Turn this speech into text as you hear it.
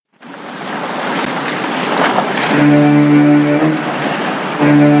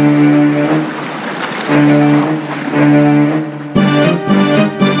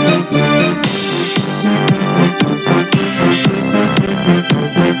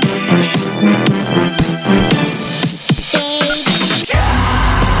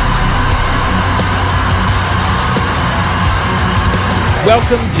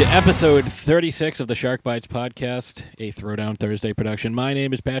Welcome to episode 36 of the Shark Bites podcast, a Throwdown Thursday production. My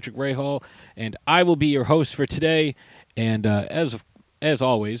name is Patrick Rahal, and I will be your host for today. And as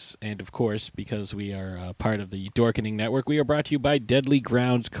always, and of course, because we are part of the Dorkening Network, we are brought to you by Deadly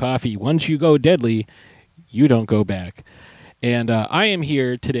Grounds Coffee. Once you go deadly, you don't go back. And I am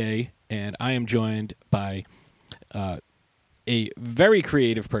here today, and I am joined by a very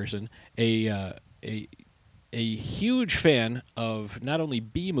creative person, a huge fan of not only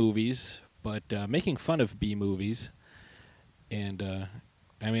B movies, but making fun of B movies. And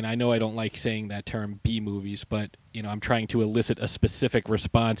I mean, I know I don't like saying that term B movies, but you know, I'm trying to elicit a specific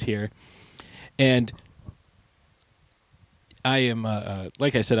response here. And I am,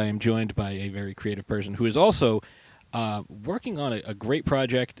 like I said, I am joined by a very creative person who is also working on a great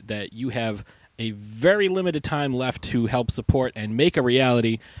project that you have a very limited time left to help support and make a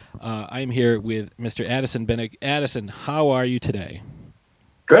reality. I am here with Mr. Addison Bennick. Addison, how are you today?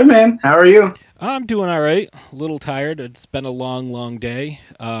 Good, man. How are you? I'm doing all right. A little tired. It's been a long, long day.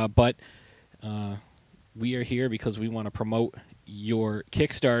 But we are here because we want to promote your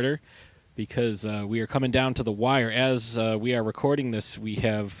Kickstarter, because we are coming down to the wire. As we are recording this, we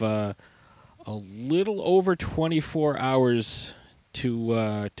have a little over 24 hours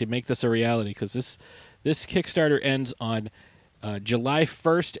to make this a reality, because this Kickstarter ends on July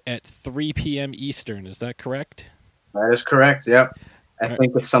 1st at 3 p.m. Eastern. Is that correct? That is correct, yep. I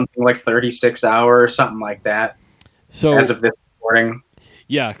think it's something like 36 hours, something like that, so, as of this recording.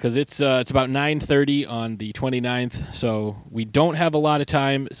 Yeah, because it's about 9:30 on the 29th, so we don't have a lot of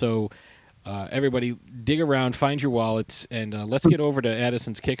time. So everybody dig around, find your wallets, and let's get over to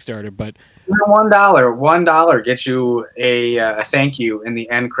Addison's Kickstarter. But $1 gets you a thank you in the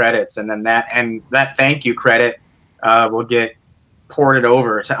end credits, and then that thank you credit will get ported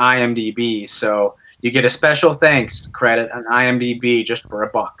over to IMDb. So you get a special thanks credit on IMDb just for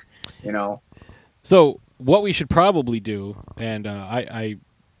 $1, you know. So what we should probably do, and I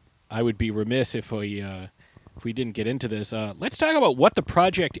would be remiss if we didn't get into this. Let's talk about what the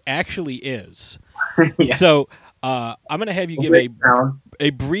project actually is. Yeah. So I'm going to have you give a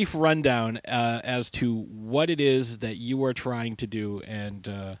brief rundown as to what it is that you are trying to do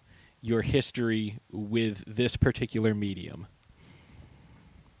and your history with this particular medium.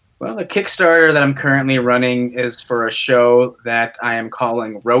 Well, the Kickstarter that I'm currently running is for a show that I am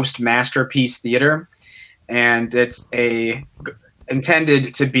calling Roast Masterpiece Theater, and it's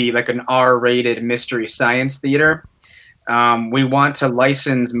intended to be like an R-rated mystery science theater. We want to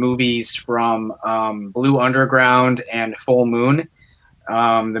license movies from Blue Underground and Full Moon.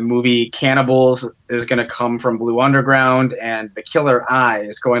 The movie Cannibals is going to come from Blue Underground, and The Killer Eye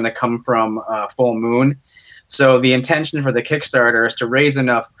is going to come from Full Moon. So the intention for the Kickstarter is to raise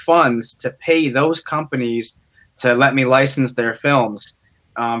enough funds to pay those companies to let me license their films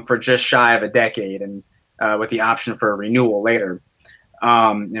for just shy of a decade, and with the option for a renewal later.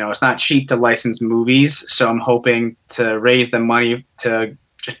 It's not cheap to license movies, so I'm hoping to raise the money to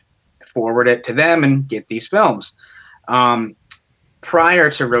just forward it to them and get these films. Prior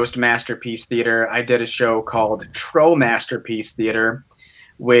to Roast Masterpiece Theater, I did a show called Tro Masterpiece Theater,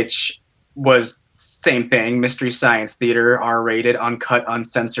 which was same thing, mystery science theater, R-rated, uncut,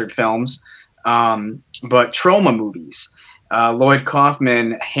 uncensored films, but trauma movies. Lloyd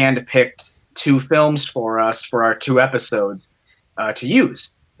Kaufman handpicked 2 films for us for our 2 episodes to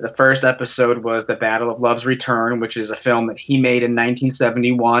use. The first episode was The Battle of Love's Return, which is a film that he made in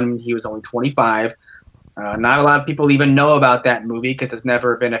 1971 when he was only 25. Not a lot of people even know about that movie because it's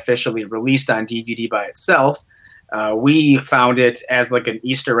never been officially released on DVD by itself. We found it as like an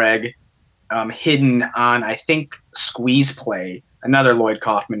Easter egg hidden on, I think, Squeeze Play, another Lloyd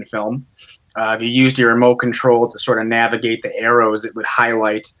Kaufman film. If you used your remote control to sort of navigate the arrows, it would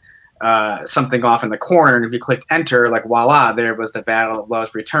highlight something off in the corner, and if you clicked enter, like voila, there was The Battle of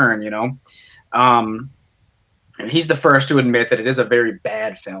Love's Return, you know. And he's the first to admit that it is a very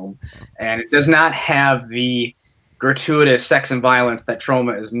bad film, and it does not have the gratuitous sex and violence that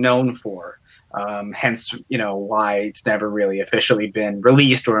Troma is known for. Hence, why it's never really officially been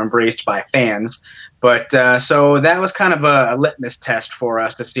released or embraced by fans. But so that was kind of a litmus test for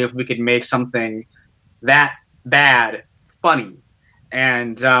us to see if we could make something that bad funny.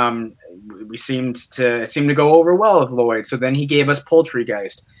 And we seemed to go over well with Lloyd. So then he gave us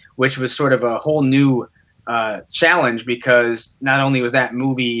Poultrygeist, which was sort of a whole new challenge, because not only was that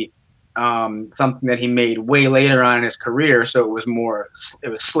movie something that he made way later on in his career, so it was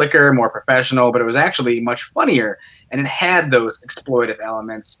slicker, more professional, but it was actually much funnier, and it had those exploitive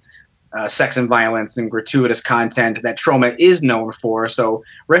elements, sex and violence and gratuitous content that Troma is known for. So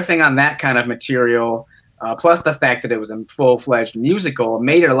riffing on that kind of material, plus the fact that it was a full-fledged musical,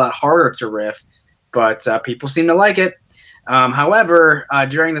 made it a lot harder to riff, but people seem to like it. However,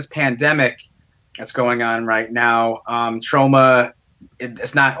 during this pandemic that's going on right now, Troma,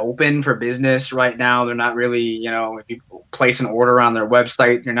 it's not open for business right now. They're not really, if you place an order on their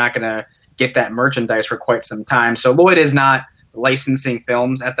website, you're not going to get that merchandise for quite some time. So Lloyd is not licensing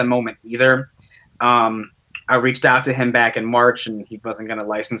films at the moment either. I reached out to him back in March, and he wasn't going to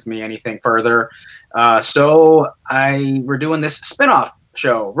license me anything further. So we're doing this spinoff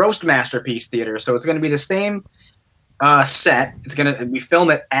show, Roast Masterpiece Theater. So it's going to be the same set. We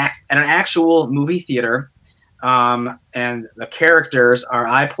film it at an actual movie theater. And the characters are,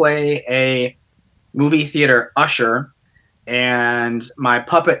 I play a movie theater usher, and my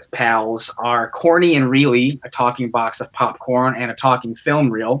puppet pals are Corny and Reilly, a talking box of popcorn and a talking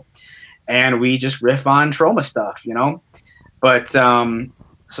film reel. And we just riff on Troma stuff, But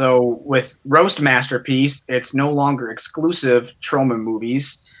so with Roast Masterpiece, it's no longer exclusive Troma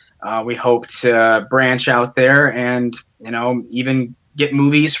movies. We hope to branch out there and, even get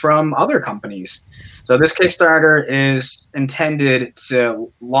movies from other companies. So this Kickstarter is intended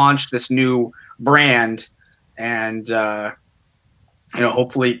to launch this new brand and,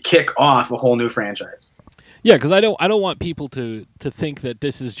 hopefully kick off a whole new franchise. Yeah, because I don't want people to think that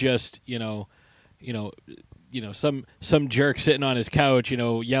this is just some jerk sitting on his couch,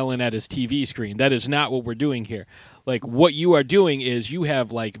 yelling at his TV screen. That is not what we're doing here. Like, what you are doing is you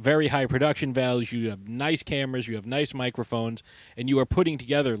have like very high production values, you have nice cameras, you have nice microphones, and you are putting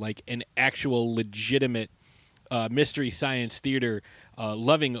together like an actual legitimate Mystery Science Theater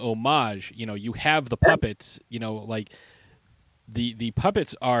loving homage. You have the puppets, like the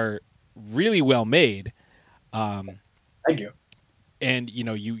puppets are really well made. Thank you. And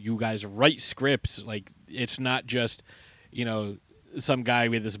you guys write scripts. Like, it's not just some guy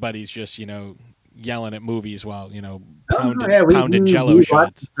with his buddies just yelling at movies while pounding Jello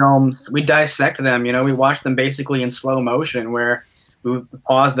shots. Films, we dissect them. We watch them basically in slow motion, where we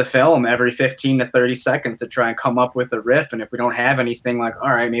pause the film every 15 to 30 seconds to try and come up with a riff. And if we don't have anything, like, all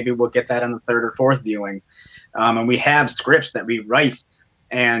right, maybe we'll get that on the third or fourth viewing. And we have scripts that we write,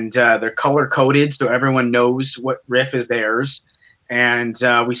 and they're color coded so everyone knows what riff is theirs. And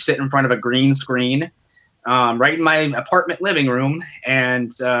we sit in front of a green screen right in my apartment living room,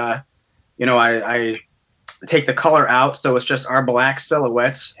 and I take the color out, so it's just our black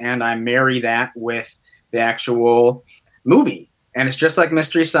silhouettes, and I marry that with the actual movie. And it's just like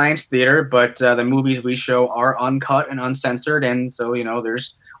Mystery Science Theater, but the movies we show are uncut and uncensored, and so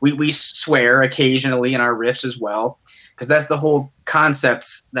we swear occasionally in our riffs as well, because that's the whole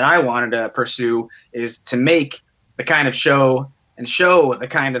concept that I wanted to pursue, is to make the kind of show and show the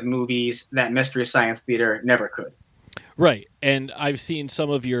kind of movies that Mystery Science Theater never could. Right, and I've seen some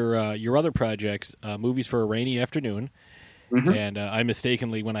of your other projects, Movies for a Rainy Afternoon, and I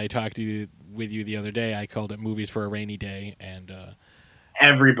mistakenly, when I talked with you the other day, I called it Movies for a Rainy Day, and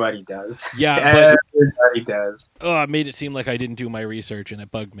everybody does. Yeah, everybody does. Oh, it made it seem like I didn't do my research, and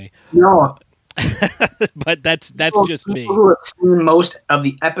it bugged me. No, but that's just me. People who have seen most of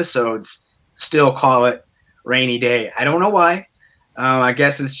the episodes still call it Rainy Day. I don't know why. I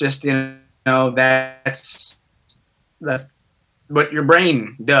guess it's just that's what your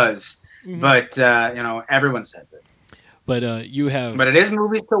brain does. But everyone says it. But But it is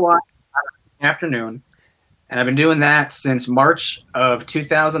movies to watch in the afternoon, and I've been doing that since March of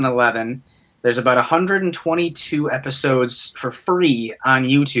 2011. There's about 122 episodes for free on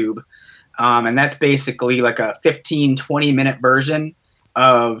YouTube, and that's basically like a 15-20 minute version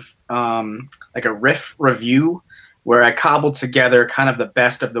of like a riff review, where I cobbled together kind of the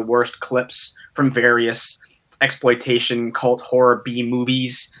best of the worst clips from various exploitation, cult, horror, B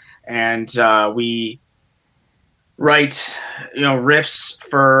movies, and we write riffs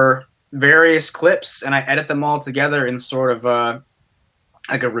for various clips, and I edit them all together in sort of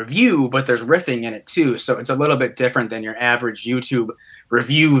like a review, but there's riffing in it too, so it's a little bit different than your average YouTube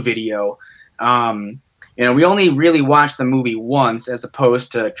review video. We only really watch the movie once, as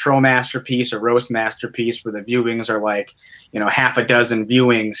opposed to Tro Masterpiece or Roast Masterpiece, where the viewings are like, half a dozen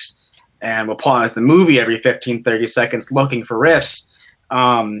viewings, and we'll pause the movie every 15, 30 seconds looking for riffs.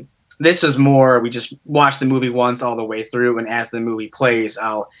 This is more, we just watch the movie once all the way through, and as the movie plays,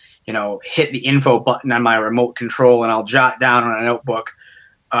 I'll, hit the info button on my remote control, and I'll jot down on a notebook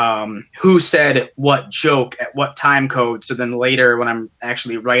who said what joke at what time code. So then later when I'm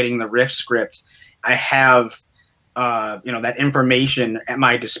actually writing the riff script, I have that information at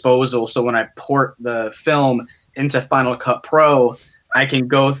my disposal. So when I port the film into Final Cut Pro, I can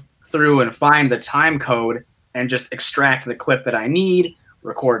go through and find the time code and just extract the clip that I need,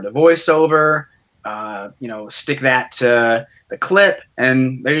 record the voiceover, stick that to the clip,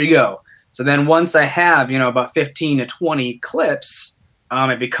 and there you go. So then once I have, about 15 to 20 clips,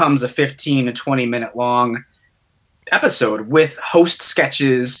 it becomes a 15 to 20 minute long episode with host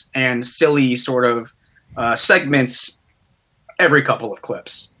sketches and silly sort of segments every couple of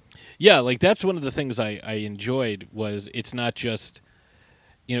clips. Yeah, like that's one of the things I enjoyed was it's not just,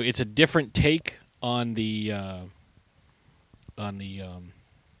 it's a different take on the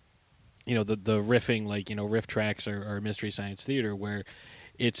riffing, like, riff tracks or Mystery Science Theater, where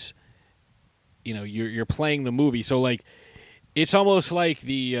it's, you're playing the movie. So like, it's almost like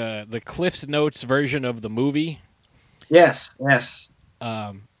the Cliff's Notes version of the movie. Yes.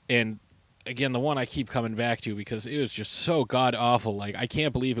 And again, the one I keep coming back to because it was just so god awful. Like, I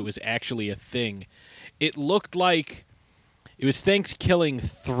can't believe it was actually a thing. It looked like it was Thanksgiving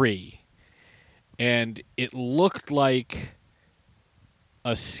 3, and it looked like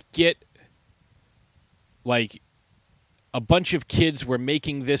a skit. Like, a bunch of kids were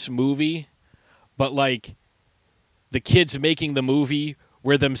making this movie, but like the kids making the movie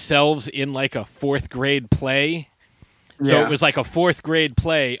were themselves in like a 4th grade play. So it was like a 4th grade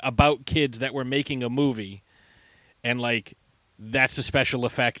play about kids that were making a movie. And like, that's the special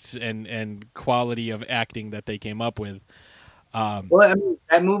effects and quality of acting that they came up with. Well, I mean,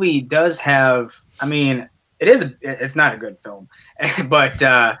 that movie does have, it's not a good film, but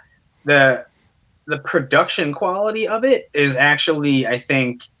the production quality of it is actually, I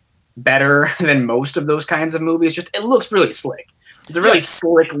think, better than most of those kinds of movies. Just, it looks really slick. It's a really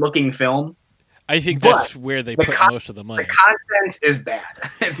slick looking film. I think that's where they put most of the money. The content is bad.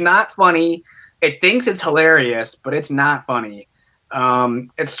 It's not funny. It thinks it's hilarious, but it's not funny.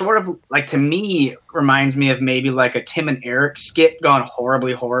 It's sort of like, to me, reminds me of maybe like a Tim and Eric skit gone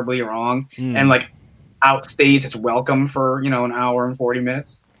horribly, horribly wrong, and like outstays its welcome for, an hour and 40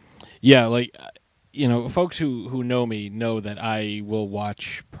 minutes. Yeah, like, folks who know me know that I will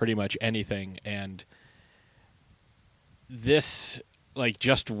watch pretty much anything, and this, like,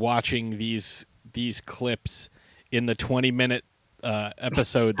 just watching these clips in the 20-minute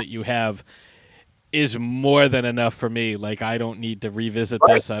episode that you have is more than enough for me. Like, I don't need to revisit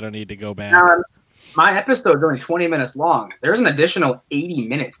this. I don't need to go back. My episode is only 20 minutes long. There's an additional 80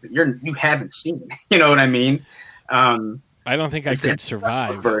 minutes that you haven't seen. You know what I mean? I don't think I could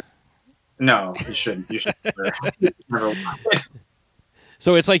survive. No, you shouldn't. You should never watch it.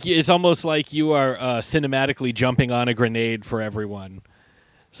 So it's almost like you are cinematically jumping on a grenade for everyone.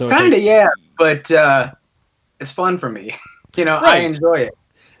 So kind of, yeah, but it's fun for me. Right. I enjoy it.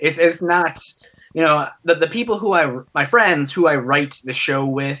 It's not, the people my friends who I write the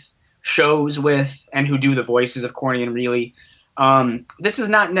shows with, and who do the voices of Corny and Reilly. This is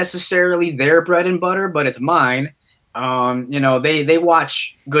not necessarily their bread and butter, but it's mine. They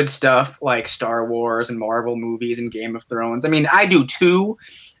watch good stuff like Star Wars and Marvel movies and Game of Thrones. I mean, I do too,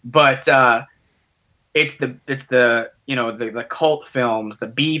 but it's the cult films, the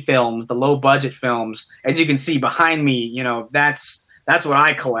B films, the low budget films. As you can see behind me, that's what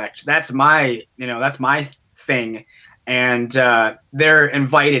I collect. That's my thing. And they're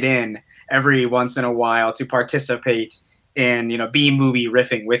invited in every once in a while to participate in, B movie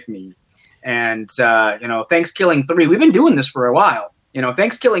riffing with me. And, Thanksgiving 3, we've been doing this for a while.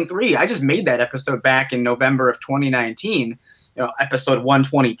 Thanksgiving 3, I just made that episode back in November of 2019, episode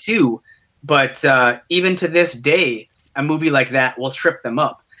 122. But even to this day, a movie like that will trip them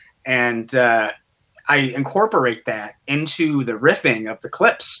up. And I incorporate that into the riffing of the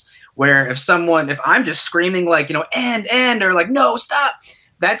clips, where if I'm just screaming like, and, or like, no, stop.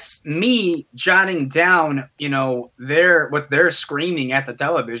 That's me jotting down, what they're screaming at the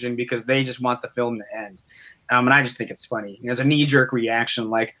television because they just want the film to end. And I just think it's funny. There's a knee-jerk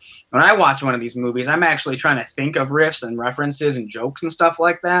reaction. Like, when I watch one of these movies, I'm actually trying to think of riffs and references and jokes and stuff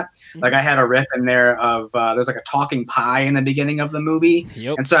like that. Mm-hmm. Like, I had a riff in there of there's like a talking pie in the beginning of the movie.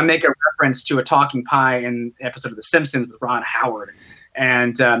 Yep. And so I make a reference to a talking pie in the episode of The Simpsons with Ron Howard.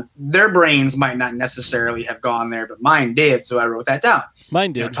 And their brains might not necessarily have gone there, but mine did, so I wrote that down.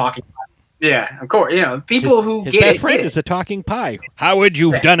 Mine did. Talking pie. Yeah, of course. People who his get best friend is a talking pie. Howard,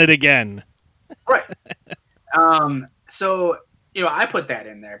 you've done it again. Right. So, I put that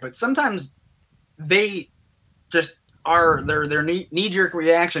in there, but sometimes they just are, their knee-jerk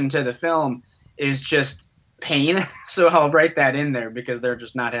reaction to the film is just pain. So I'll write that in there because they're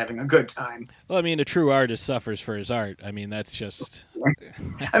just not having a good time. Well, I mean, a true artist suffers for his art. I mean, that's just.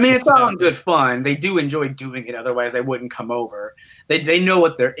 I mean, it's all in good fun. They do enjoy doing it. Otherwise, they wouldn't come over. They know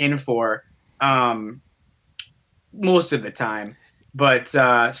what they're in for most of the time. But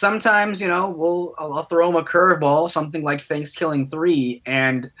sometimes, I'll throw them a curveball, something like Thanksgiving 3,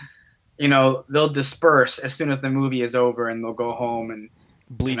 and they'll disperse as soon as the movie is over, and they'll go home and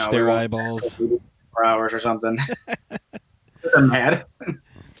bleach their eyeballs 4 hours or something. They're mad.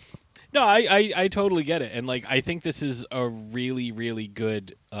 No, I totally get it, and like I think this is a really really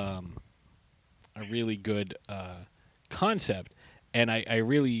good concept, and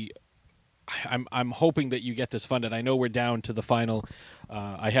I'm hoping that you get this funded. I know we're down to the final.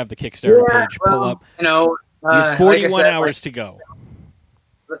 I have the Kickstarter page pull up. You have 41 hours to go.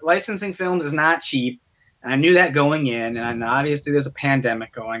 Licensing films is not cheap, and I knew that going in. And obviously, there's a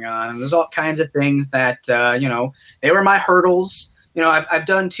pandemic going on, and there's all kinds of things that they were my hurdles. I've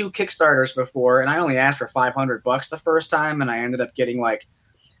done 2 Kickstarters before, and I only asked for $500 the first time, and I ended up getting like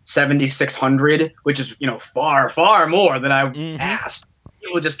 $7,600, which is far far more than I asked.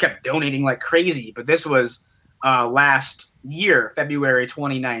 People just kept donating like crazy. But this was last year, February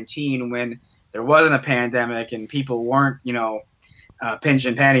 2019, when there wasn't a pandemic and people weren't,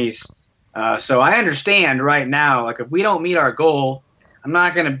 pinching pennies. So I understand right now, like if we don't meet our goal, I'm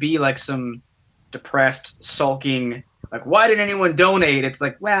not going to be like some depressed, sulking, like, why didn't anyone donate? It's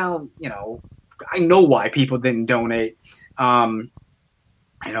like, well, I know why people didn't donate. I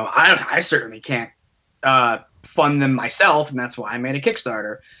certainly can't fund them myself, and that's why I made a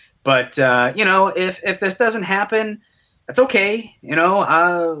Kickstarter. But if this doesn't happen, that's okay.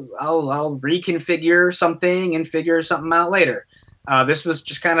 I'll reconfigure something and figure something out later. This was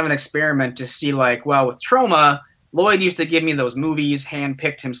just kind of an experiment to see, like, well, with Troma, Lloyd used to give me those movies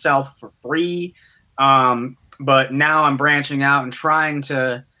handpicked himself for free. But now I'm branching out and trying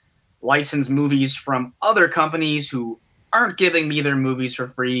to license movies from other companies who aren't giving me their movies for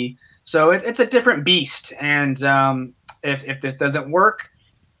free. So it's a different beast. And if this doesn't work,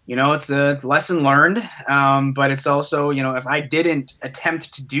 it's a lesson learned. But it's also, if I didn't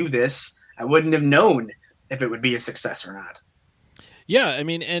attempt to do this, I wouldn't have known if it would be a success or not. Yeah, I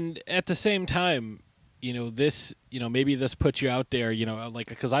mean, and at the same time, this, maybe this puts you out there, like,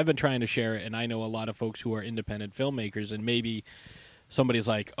 because I've been trying to share it, and I know a lot of folks who are independent filmmakers, and maybe somebody's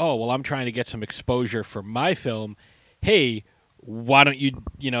like, oh, well, I'm trying to get some exposure for my film. Hey, why don't you,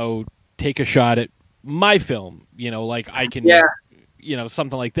 take a shot at my film? Like I can,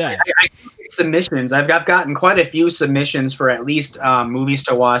 something like that. I get submissions. I've gotten quite a few submissions for at least movies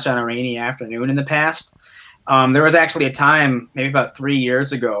to watch on a rainy afternoon in the past. There was actually a time, maybe about 3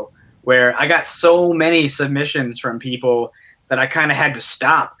 years ago, where I got so many submissions from people that I kind of had to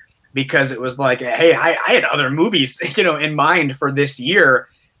stop because it was like, hey, I had other movies, in mind for this year,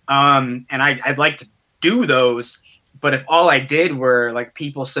 and I'd like to do those. But if all I did were like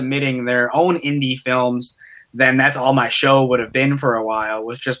people submitting their own indie films, then that's all my show would have been for a while,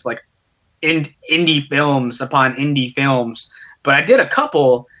 was just like indie films upon indie films. But I did a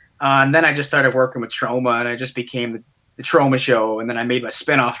couple, and then I just started working with Troma, and I just became the Troma Show, and then I made my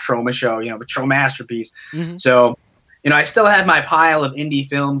spinoff Troma Show, with Troma Masterpiece. Mm-hmm. So, I still have my pile of indie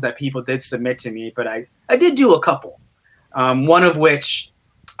films that people did submit to me, but I did do a couple. One of which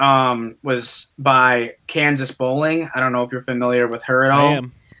was by Kansas Bowling. I don't know if you're familiar with her at all. I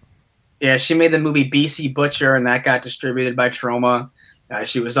am. Yeah, she made the movie BC Butcher, and that got distributed by Troma.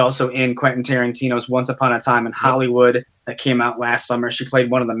 She was also in Quentin Tarantino's Once Upon a Time in Hollywood that came out last summer. She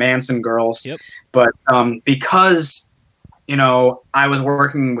played one of the Manson girls. Yep. But because, I was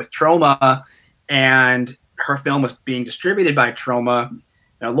working with Troma and her film was being distributed by Troma,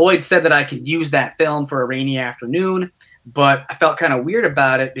 Lloyd said that I could use that film for a rainy afternoon, but I felt kind of weird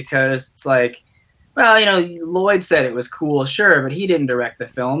about it because it's like, well, Lloyd said it was cool, sure, but he didn't direct the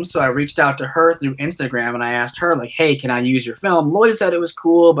film. So I reached out to her through Instagram and I asked her, like, hey, can I use your film? Lloyd said it was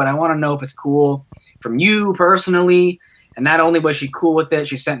cool, but I want to know if it's cool from you personally. And not only was she cool with it,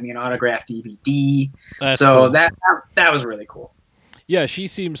 she sent me an autographed DVD. That's so cool. that was really cool. Yeah, she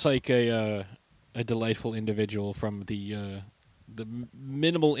seems like a delightful individual from the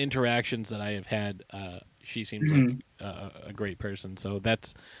minimal interactions that I have had. She seems like a great person. So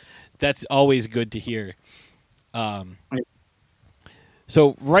that's always good to hear.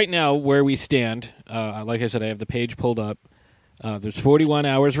 So right now, where we stand, like I said, I have the page pulled up. There's 41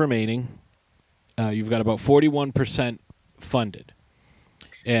 hours remaining. You've got about 41% funded.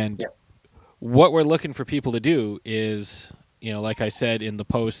 And what we're looking for people to do is, like I said in the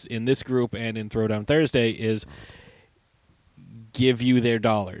posts in this group and in Throwdown Thursday, is give you their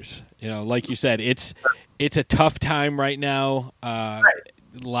dollars. Like you said, it's it's a tough time right now. A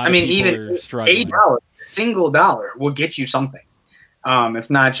lot I of mean, people even are struggling. $8, $1 will get you something. It's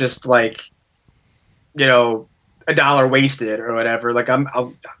not just like, $1 wasted or whatever. Like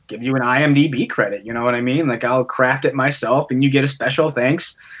I'll give you an IMDb credit. You know what I mean? Like I'll craft it myself, and you get a special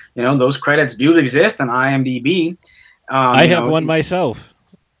thanks. Those credits do exist on IMDb. I have one myself.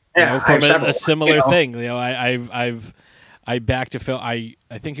 Yeah, from several, a similar thing. I backed a film. I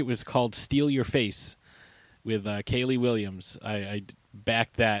think it was called "Steal Your Face" with Kaylee Williams. I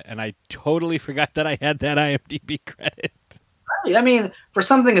backed that, and I totally forgot that I had that IMDb credit. I mean, for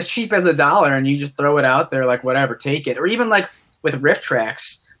something as cheap as $1, and you just throw it out there, like whatever, take it. Or even like with Riff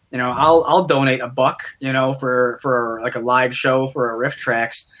Tracks, I'll donate $1, for like a live show for a Riff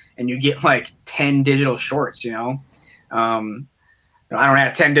Tracks, and you get like 10 digital shorts. I don't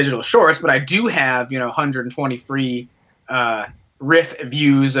have 10 digital shorts, but I do have 120 free riff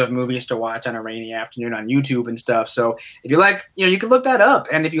views of movies to watch on a rainy afternoon on YouTube and stuff. So if you like, you can look that up,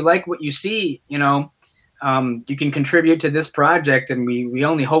 and if you like what you see, you can contribute to this project, and we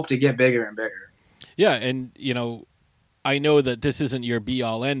only hope to get bigger and bigger. Yeah, and I know that this isn't your be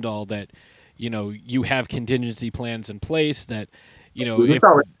all end all. That you have contingency plans in place. That we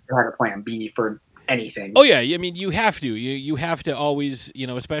probably had a plan B for anything. Oh yeah, I mean you have to. You have to always,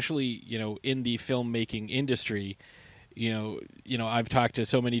 especially in the filmmaking industry. I've talked to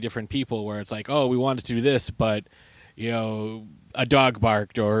so many different people where it's like, oh, we wanted to do this, but a dog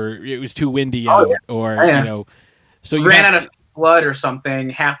barked, or it was too windy out, or so you ran out of blood or something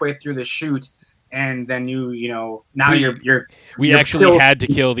halfway through the shoot, and then now we actually had to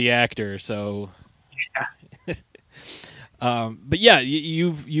kill the actor. So, but yeah,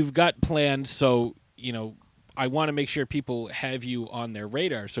 you've got plans. So I want to make sure people have you on their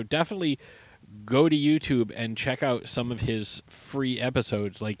radar. So definitely go to YouTube and check out some of his free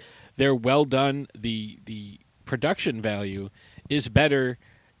episodes. Like, they're well done. The production value is better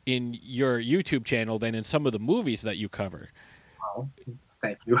in your YouTube channel than in some of the movies that you cover. Oh,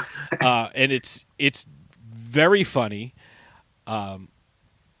 thank you. And it's very funny.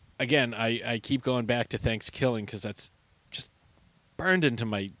 Again, I keep going back to Thanksgiving because that's just burned into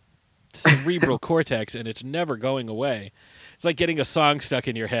my cerebral cortex, and it's never going away. It's like getting a song stuck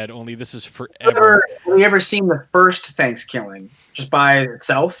in your head, only this is forever. Have you ever seen the first Thanksgiving just by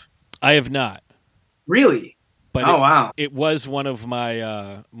itself? I have not. Really? But wow! It was one of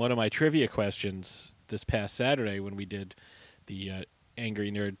my trivia questions this past Saturday when we did the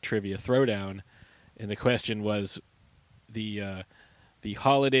Angry Nerd Trivia Throwdown, and the question was the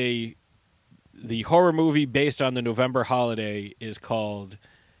horror movie based on the November holiday is called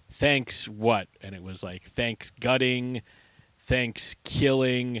Thanks What? And it was like Thanks Gutting, Thanks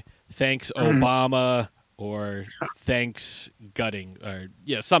Killing, Thanks Obama, or Thanks Gutting, or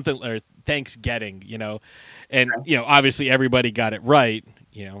something, or Thanks Getting, and obviously everybody got it right.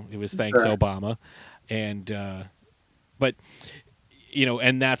 It was Thanks Obama, and but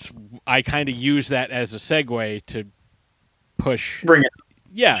and that's, I kind of use that as a segue to push,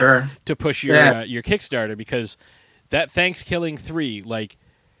 to push your Kickstarter, because that Thanksgiving 3, like,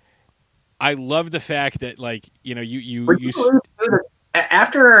 I love the fact that, like,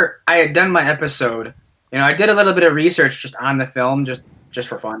 after I had done my episode, I did a little bit of research just on the film, just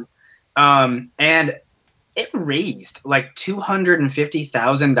for fun, and it raised like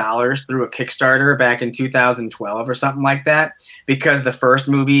 $250,000 through a Kickstarter back in 2012 or something like that, because the first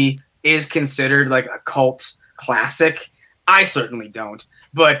movie is considered like a cult classic. I certainly don't,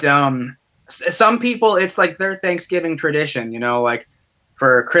 but some people, it's like their Thanksgiving tradition. Like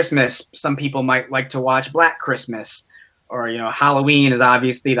for Christmas, some people might like to watch Black Christmas, or Halloween is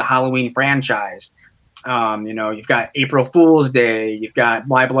obviously the Halloween franchise. You've got April Fool's Day, you've got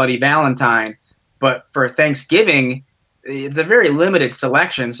My Bloody Valentine. But for Thanksgiving, it's a very limited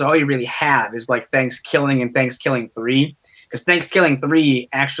selection. So all you really have is like Thanksgiving and Thanksgiving 3. Because Thanksgiving 3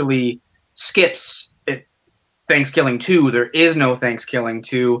 actually skips Thanksgiving 2. There is no Thanksgiving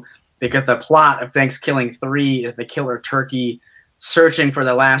 2, because the plot of Thanksgiving 3 is the killer turkey searching for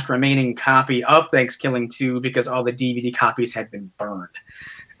the last remaining copy of Thanksgiving 2 because all the DVD copies had been burned.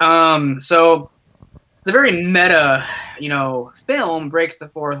 So it's a very meta, film, breaks the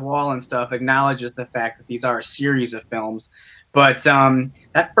fourth wall and stuff, acknowledges the fact that these are a series of films. But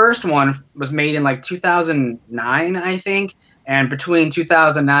that first one was made in like 2009, I think. And between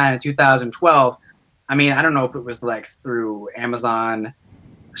 2009 and 2012, I mean, I don't know if it was like through Amazon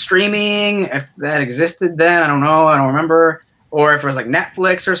streaming, if that existed then, I don't know, I don't remember. Or if it was like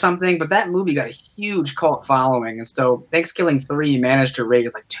Netflix or something, but that movie got a huge cult following. And so Thanksgiving 3 managed to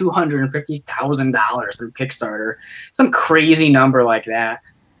raise like $250,000 through Kickstarter, some crazy number like that.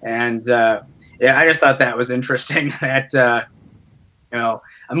 And Yeah, I just thought that was interesting that a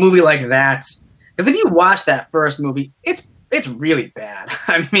movie like that, because if you watch that first movie, it's really bad.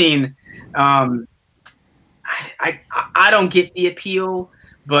 I mean, I don't get the appeal,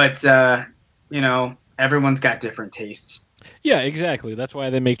 but everyone's got different tastes. Yeah, exactly. That's why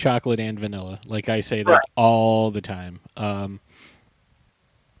they make chocolate and vanilla. Like I say that Right. all the time.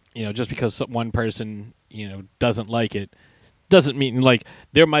 Just because one person doesn't like it doesn't mean like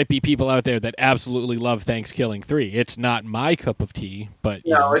there might be people out there that absolutely love Thanksgiving 3. It's not my cup of tea, but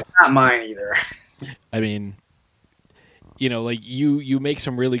No, it's not mine either. I mean, like you make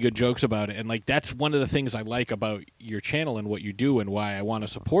some really good jokes about it, and like that's one of the things I like about your channel and what you do, and why I want to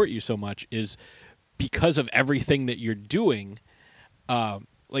support you so much is because of everything that you're doing.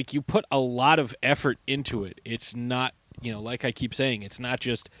 Like you put a lot of effort into it. It's not, like I keep saying, it's not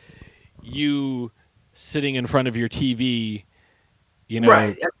just you sitting in front of your TV.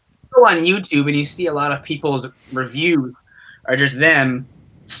 Right. You go on YouTube and you see a lot of people's reviews are just them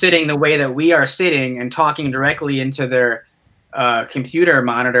sitting the way that we are sitting and talking directly into their computer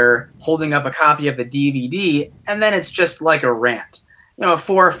monitor, holding up a copy of the DVD, and then it's just like a rant, a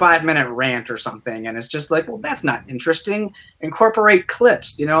 4 or 5 minute rant or something, and it's just like, well, that's not interesting. Incorporate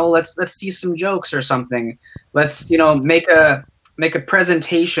clips, let's see some jokes or something. Let's make a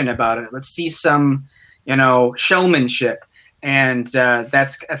presentation about it. Let's see some showmanship. And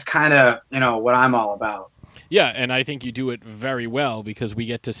that's kind of what I'm all about. Yeah, and I think you do it very well because we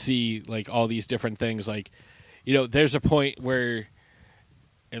get to see like all these different things. Like, there's a point where,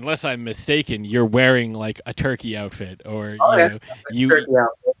 unless I'm mistaken, you're wearing like a turkey outfit, or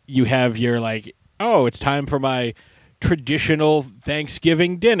you have your like, oh, it's time for my traditional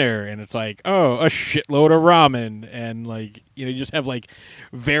Thanksgiving dinner, and it's like, oh, a shitload of ramen, and like you just have like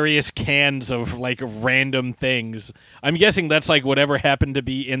various cans of like random things. I'm guessing that's like whatever happened to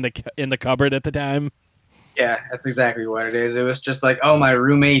be in the cupboard at the time. Yeah, that's exactly what it is. It was just like, oh, my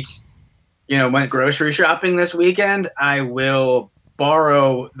roommate went grocery shopping this weekend. I will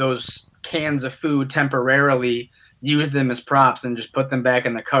borrow those cans of food temporarily, use them as props, and just put them back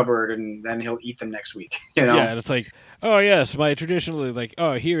in the cupboard, and then he'll eat them next week. Yeah, and it's like, oh yes, my traditionally like,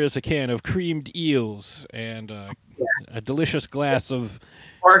 oh, here is a can of creamed eels and a delicious glass of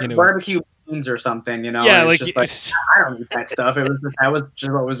barbecue beans or something. Yeah, it's just like I don't eat that stuff. That was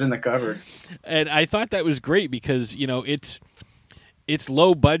just what was in the cupboard. And I thought that was great because it's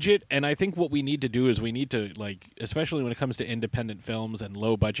low budget, and I think what we need to do is we need to, like, especially when it comes to independent films and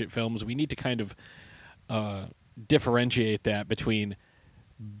low budget films, we need to kind of differentiate that between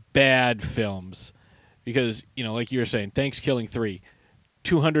bad films, because like you were saying, Thanksgiving 3,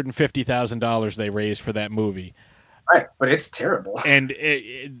 $250,000 they raised for that movie, right? But it's terrible. And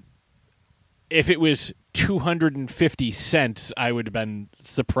if it was 250 cents, I would have been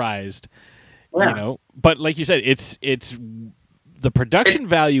surprised. Yeah. But like you said, it's the production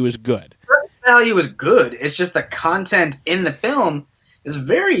value is good. Value is good. It's just the content in the film is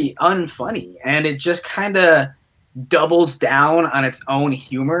very unfunny, and it just kind of doubles down on its own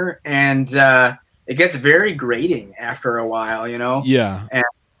humor, and it gets very grating after a while, Yeah. And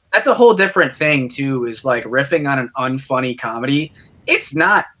that's a whole different thing too, is like riffing on an unfunny comedy. It's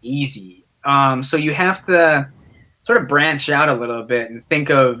not easy. So you have to sort of branch out a little bit and think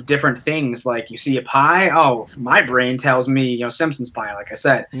of different things. Like you see a pie, oh, my brain tells me, Simpsons pie, like I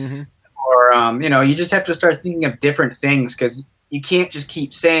said. Mm-hmm. Or, you just have to start thinking of different things, because you can't just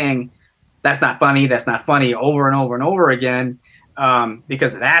keep saying, that's not funny over and over and over again,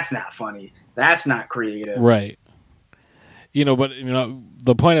 because that's not funny. That's not creative. Right. But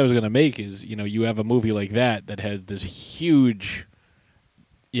the point I was going to make is, you have a movie like that has this huge,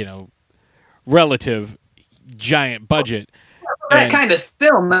 relative giant budget. That kind of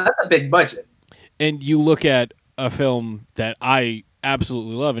film, that's a big budget. And you look at a film that I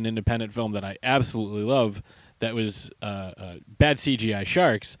absolutely love, an independent film that I absolutely love, that was Bad CGI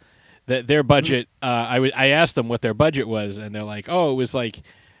Sharks. That their budget, I asked them what their budget was, and they're like, oh, it was like,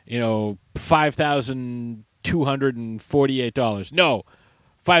 $5,248. No,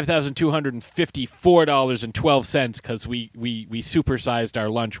 $5,254.12 because we supersized our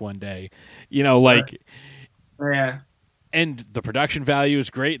lunch one day. Yeah. And the production value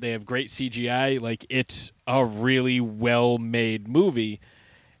is great. They have great CGI. Like, it's a really well-made movie,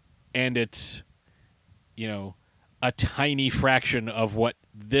 and it's, a tiny fraction of what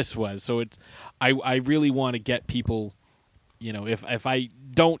this was. So it's, I really want to get people, if I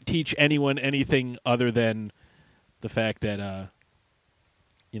don't teach anyone anything other than the fact that,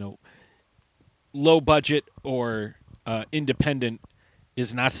 low budget or independent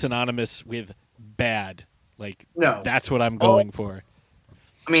is not synonymous with bad. Like, no, that's what I'm going for.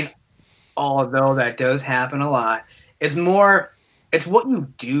 I mean, although that does happen a lot. It's more, it's what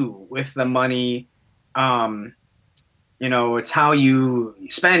you do with the money. Um, it's how you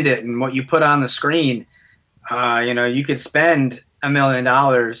spend it and what you put on the screen. You could spend $1 million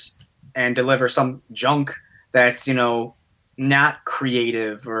and deliver some junk that's, not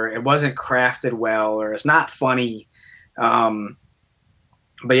creative, or it wasn't crafted well, or it's not funny.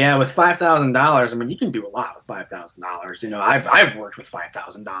 But yeah, with $5,000, I mean, you can do a lot with $5,000. I've worked with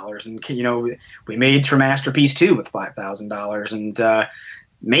 $5,000, and we made for Masterpiece 2 with $5,000, and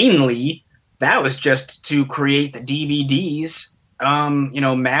mainly that was just to create the DVDs.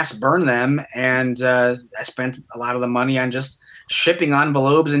 Mass burn them, and I spent a lot of the money on just shipping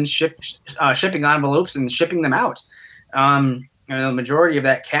envelopes and shipping envelopes and shipping them out. The majority of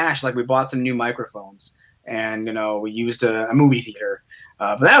that cash, like we bought some new microphones, and we used a movie theater.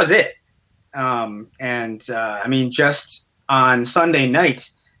 But that was it. I mean, just on Sunday night,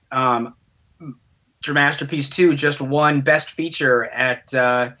 Masterpiece 2 just won Best Feature at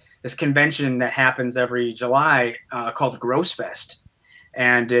this convention that happens every July called Grossfest.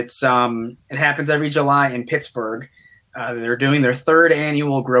 And it happens every July in Pittsburgh. They're doing their third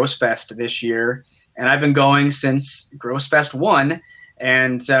annual Grossfest this year. And I've been going since Grossfest 1.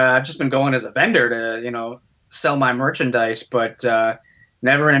 And I've just been going as a vendor to, sell my merchandise. But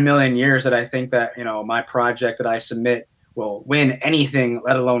never in a million years did I think that, my project that I submit will win anything,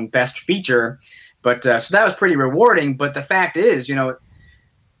 let alone Best Feature. But so that was pretty rewarding. But the fact is,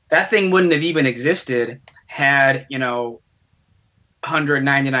 that thing wouldn't have even existed had,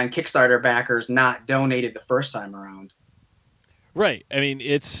 199 Kickstarter backers not donated the first time around. Right. I mean,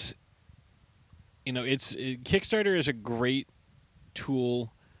 Kickstarter is a great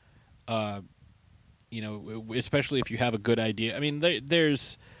tool. Especially if you have a good idea. I mean,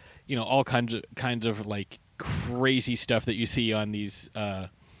 there's, all kinds of like crazy stuff that you see on these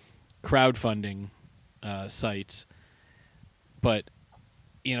crowdfunding sites. But,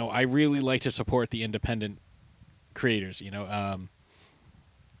 I really like to support the independent creators.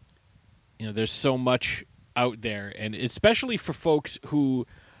 There's so much out there, and especially for folks who,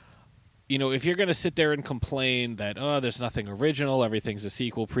 if you're going to sit there and complain that, there's nothing original, everything's a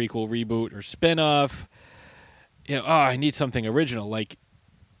sequel, prequel, reboot, or spin-off, I need something original. Like,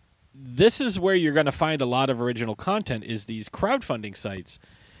 this is where you're going to find a lot of original content, is these crowdfunding sites.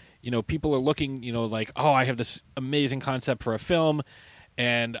 People are looking, like, I have this amazing concept for a film,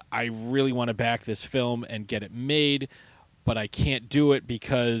 and I really want to back this film and get it made, but I can't do it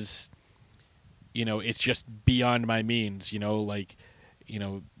because, it's just beyond my means,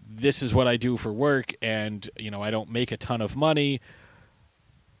 this is what I do for work, and, I don't make a ton of money.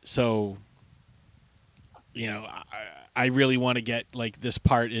 So, I really want to get, like, this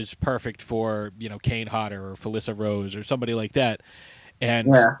part is perfect for, Kane Hodder or Felissa Rose or somebody like that.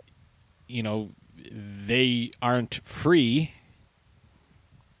 And, they aren't free.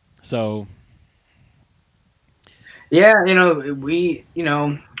 So. Yeah,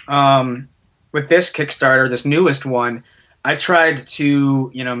 with this Kickstarter, this newest one, I tried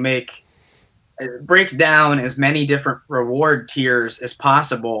to, break down as many different reward tiers as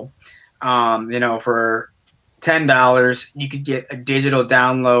possible. For $10, you could get a digital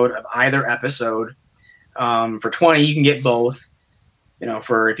download of either episode. For $20, you can get both.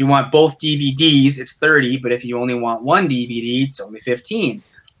 If you want both DVDs, it's $30, but if you only want one DVD, it's only $15.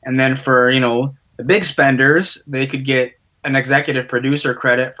 And then for, the big spenders, they could get an executive producer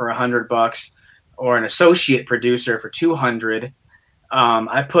credit for $100 or an associate producer for $200.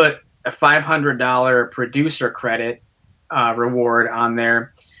 I put a $500 producer credit reward on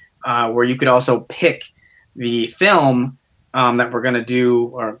there, where you could also pick the film that we're going to do,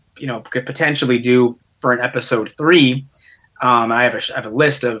 or could potentially do for an episode 3. I have a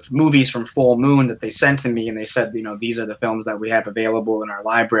list of movies from Full Moon that they sent to me, and they said, these are the films that we have available in our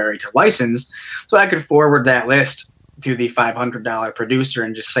library to license. So I could forward that list to the $500 producer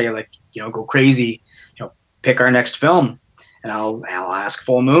and just say, like, go crazy, pick our next film, and I'll ask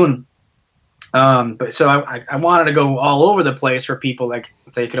Full Moon. But so I wanted to go all over the place for people, like,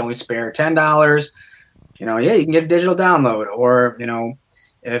 if they could only spare $10, you can get a digital download, or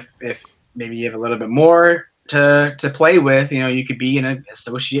if maybe you have a little bit more to play with, you could be an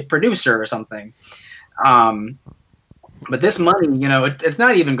associate producer or something. But this money, it's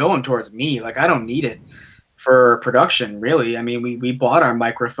not even going towards me. Like, I don't need it for production, really. I mean, we bought our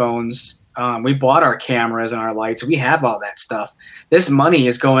microphones, we bought our cameras and our lights. We have all that stuff. This money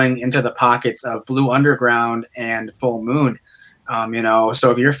is going into the pockets of Blue Underground and Full Moon.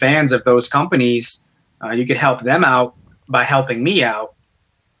 So if you're fans of those companies, you could help them out by helping me out.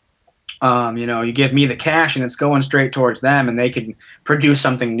 You give me the cash and it's going straight towards them, and they can produce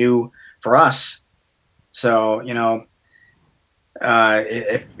something new for us. So,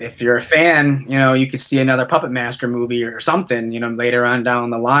 if you're a fan, you could see another Puppet Master movie or something, later on down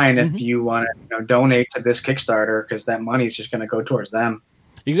the line, if you want to donate to this Kickstarter, because that money is just going to go towards them.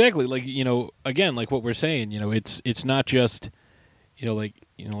 Exactly. Like, again, like what we're saying, it's not just,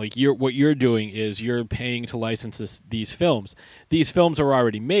 what you're doing is you're paying to license these films. These films are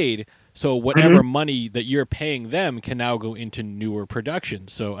already made, so whatever money that you're paying them can now go into newer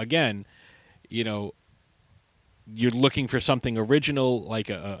productions. So again, you're looking for something original, like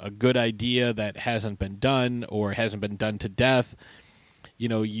a good idea that hasn't been done or hasn't been done to death.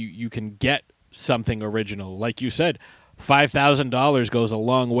 You can get something original. Like you said, $5,000 goes a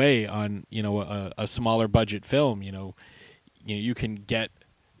long way on, a smaller budget film. You can get,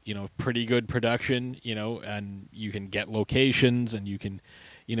 pretty good production, and you can get locations, and you can,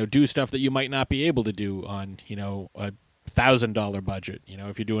 do stuff that you might not be able to do on, a $1,000 budget.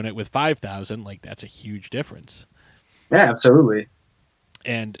 If you're doing it with 5,000, like, that's a huge difference. Yeah, absolutely.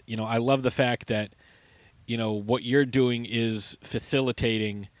 And, I love the fact that, what you're doing is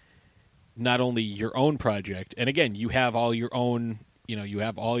facilitating not only your own project, and again, you have all your own, you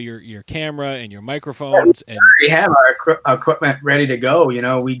have all your camera and your microphones. Yeah, we have our equipment ready to go.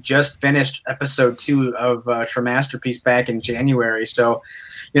 We just finished episode 2 of True Masterpiece back in January. So,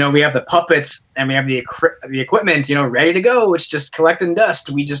 we have the puppets and we have the equipment, ready to go. It's just collecting dust.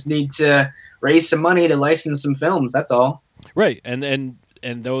 We just need to raise some money to license some films. That's all. Right. And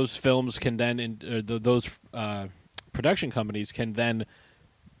those films can then, those production companies can then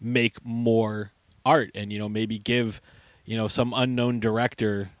make more art and, maybe give, some unknown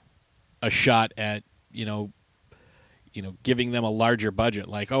director a shot at, giving them a larger budget.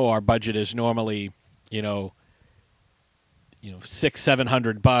 Like, oh, our budget is normally,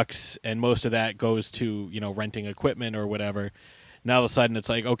 $600-700, and most of that goes to, renting equipment or whatever. Now all of a sudden it's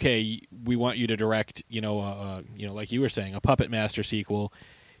like, okay, we want you to direct, like you were saying, a Puppet Master sequel.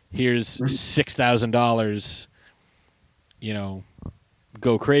 Here's $6,000,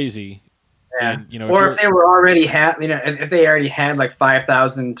 go crazy. Yeah. And, or if they were already if they already had like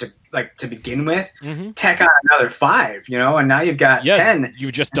 5,000 to begin with, tack on another 5, and now you've got 10.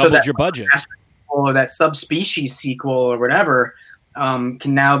 You've just doubled your budget. Or that subspecies sequel or whatever can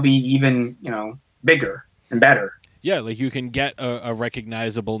now be even, bigger and better. Yeah, like you can get a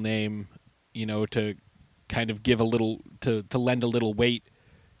recognizable name, to kind of give a little to lend a little weight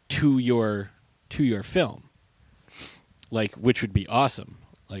to your film. Like, which would be awesome.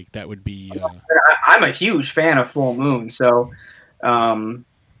 Like, that would be. I'm a huge fan of Full Moon, so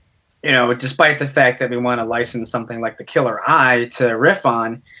despite the fact that we want to license something like The Killer Eye to riff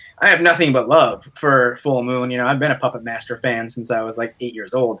on, I have nothing but love for Full Moon. I've been a Puppet Master fan since I was like 8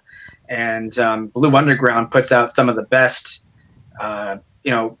 years old, and Blue Underground puts out some of the best, 4K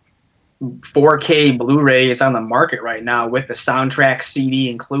Blu-rays on the market right now, with the soundtrack CD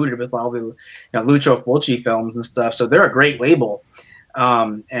included, with all the Lucio Fulci films and stuff. So they're a great label.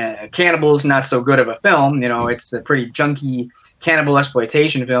 Cannibal's not so good of a film. It's a pretty junky cannibal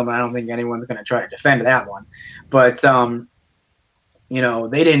exploitation film. I don't think anyone's going to try to defend that one, but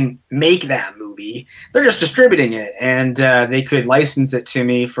they didn't make that movie. They're just distributing it, and they could license it to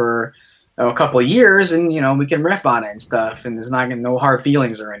me for a couple of years, and we can riff on it and stuff, and there's not gonna no hard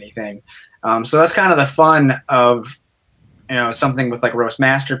feelings or anything. So that's kind of the fun of something with like Roast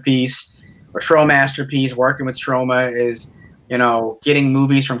Masterpiece or Tro Masterpiece. Working with Troma is getting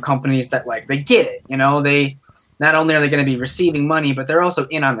movies from companies that like they get it. They not only are they going to be receiving money, but they're also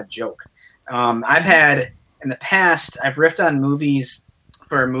in on the joke. I've had in the past, I've riffed on movies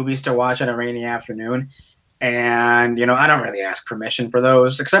for movies to watch on a rainy afternoon. And, I don't really ask permission for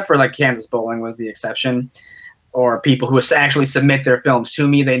those, except for like Kansas Bowling was the exception, or people who actually submit their films to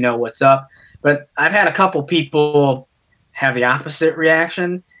me. They know what's up. But I've had a couple people have the opposite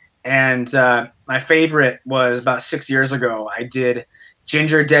reaction. And my favorite was about 6 years ago. I did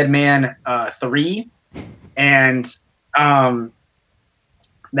Ginger Dead Man 3. And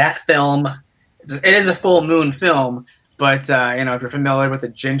that film, it is a Full Moon film, but if you're familiar with the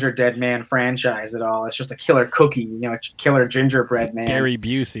Ginger Dead Man franchise at all, it's just a killer cookie, killer gingerbread man. Gary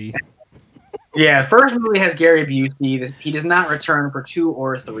Busey. Yeah, the first movie has Gary Busey. He does not return for 2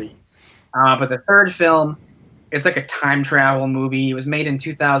 or 3. But the third film, it's like a time travel movie. It was made in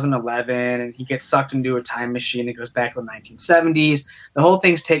 2011, and he gets sucked into a time machine that goes back to the 1970s. The whole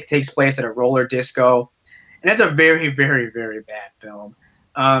thing takes place at a roller disco, and it's a very, very, very bad film.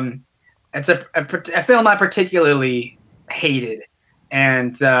 It's a film I particularly hated,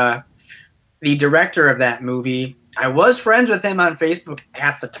 and the director of that movie, I was friends with him on Facebook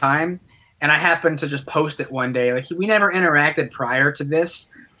at the time, and I happened to just post it one day. Like we never interacted prior to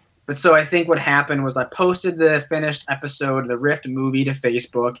this, But so I think what happened was I posted the finished episode of the Rift movie to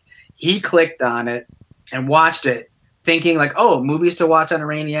Facebook. He clicked on it and watched it, thinking like, "Oh, movies to watch on a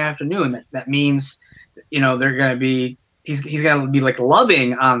rainy afternoon. That means, they're gonna be he's gonna be like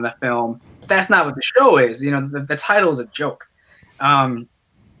loving on the film." But that's not what the show is. The title is a joke.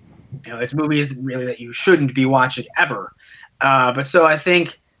 It's movies really that you shouldn't be watching ever. But so I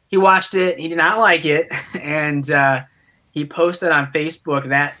think he watched it. He did not like it, and he posted on Facebook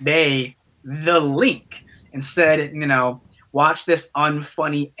that day the link and said, watch this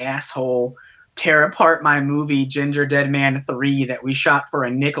unfunny asshole tear apart my movie Ginger Dead Man 3 that we shot for a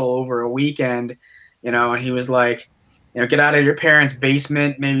nickel over a weekend. And he was like, get out of your parents'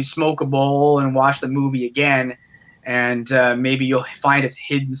 basement, maybe smoke a bowl and watch the movie again, and maybe you'll find its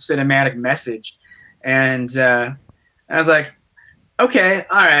hidden cinematic message. And I was like, okay,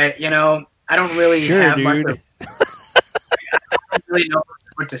 all right, I don't really have much of, I don't really know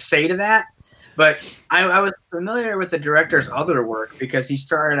what to say to that, but I was familiar with the director's other work because he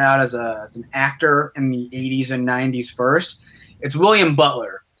started out as an actor in the 80s and 90s first. It's William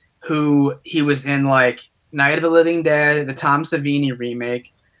Butler, who he was in like Night of the Living Dead, the Tom Savini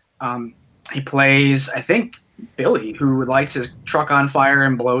remake. He plays, I think, Billy, who lights his truck on fire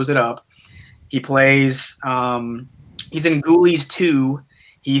and blows it up. He plays, he's in Ghoulies 2.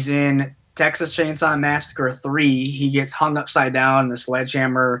 He's in Texas Chainsaw Massacre 3. He gets hung upside down and the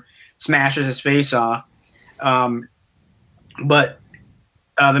sledgehammer smashes his face off. But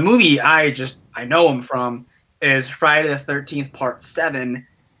the movie I know him from is Friday the 13th Part 7,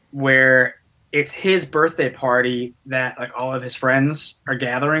 where it's his birthday party that like all of his friends are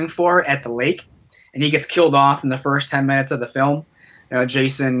gathering for at the lake, and he gets killed off in the first 10 minutes of the film.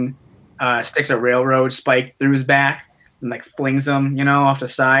 Jason sticks a railroad spike through his back and like flings him, off the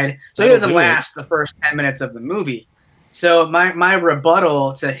side. So he doesn't last the first 10 minutes of the movie. So my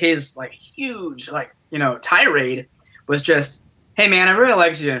rebuttal to his like huge tirade was just, hey man, I really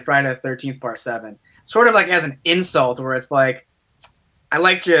liked you in Friday the 13th Part 7. Sort of like as an insult where it's like, I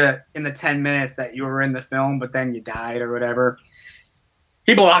liked you in the 10 minutes that you were in the film, but then you died or whatever.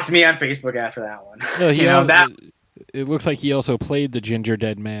 He blocked me on Facebook after that one. It looks like he also played the Ginger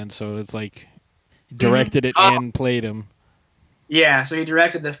Dead Man, so it's like he directed it and played him. Yeah, so he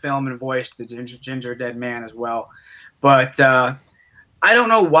directed the film and voiced the Ginger Dead Man as well. But I don't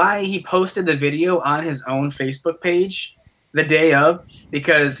know why he posted the video on his own Facebook page the day of,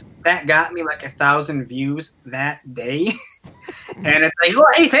 because that got me like 1,000 views that day. And it's like, oh,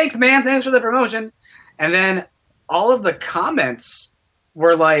 hey, thanks, man. Thanks for the promotion. And then all of the comments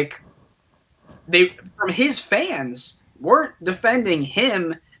were like, from his fans weren't defending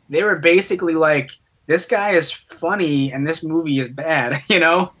him. They were basically like, this guy is funny and this movie is bad,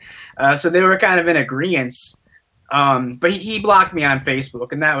 So they were kind of in agreement. But he blocked me on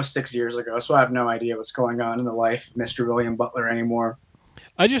Facebook, and that was 6 years ago, so I have no idea what's going on in the life of Mr. William Butler anymore.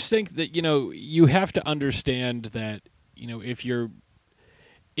 I just think that, you have to understand that, if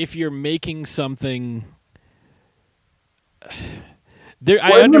you're making something there,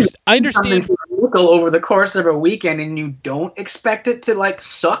 I understand over the course of a weekend, and you don't expect it to like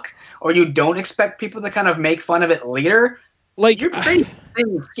suck, or you don't expect people to kind of make fun of it later. Like, you're pretty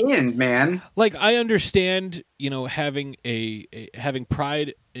thin-skinned, man. Like, I understand, having having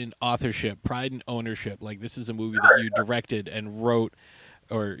pride in authorship, pride in ownership. Like, this is a movie that you directed and wrote,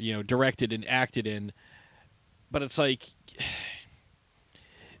 or directed and acted in. But it's like,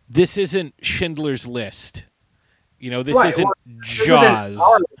 this isn't Schindler's List. This isn't Jaws.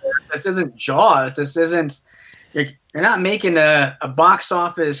 This isn't Jaws. This isn't. You're not making a box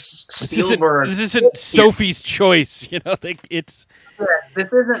office Spielberg. This isn't Sophie's Choice. It's. This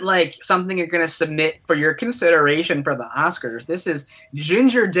isn't like something you're going to submit for your consideration for the Oscars. This is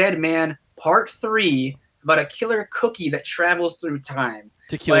Ginger Dead Man Part 3, about a killer cookie that travels through time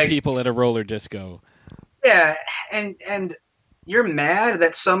to kill people at a roller disco. Yeah, and you're mad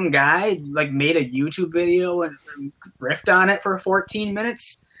that some guy like made a YouTube video and riffed on it for 14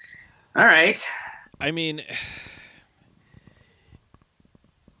 minutes? All right. I mean,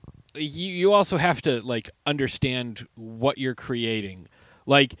 you also have to like understand what you're creating.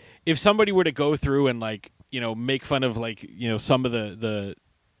 Like, if somebody were to go through and like, make fun of like, some of the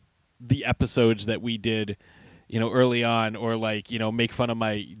episodes that we did, early on, or like, make fun of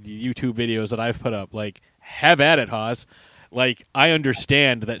my YouTube videos that I've put up, like, have at it, Haas. Like, I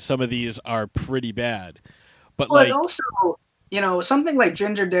understand that some of these are pretty bad, but well, it's also, something like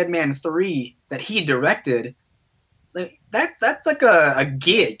Ginger Dead Man 3 that he directed, like that's like a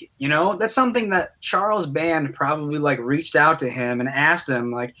gig, that's something that Charles Band probably like reached out to him and asked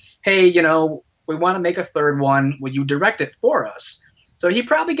him like, hey, we want to make a third one. Would you direct it for us? So he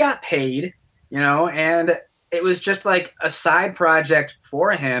probably got paid, and it was just like a side project for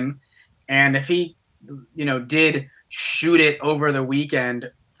him. And if he, did shoot it over the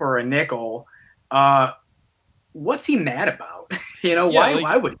weekend for a nickel, what's he mad about?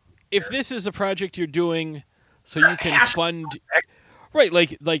 Why would if this is a project you're doing so you can fund right,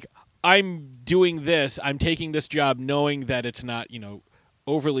 like I'm doing this, I'm taking this job knowing that it's not,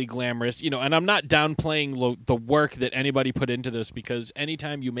 overly glamorous, and I'm not downplaying the work that anybody put into this, because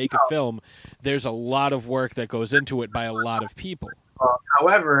anytime you make a film, there's a lot of work that goes into it by a lot of people.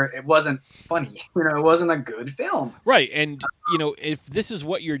 However, it wasn't funny. It wasn't a good film. Right, and, if this is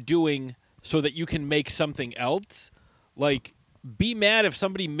what you're doing so that you can make something else, like, be mad if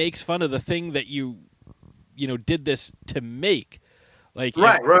somebody makes fun of the thing that you did this to make. Like,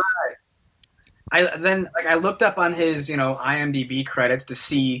 right. I looked up on his, IMDb credits to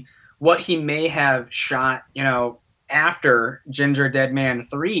see what he may have shot, after Ginger Dead Man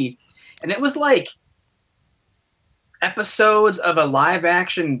 3. And it was like episodes of a live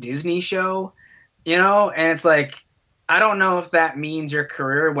action Disney show, and it's like, I don't know if that means your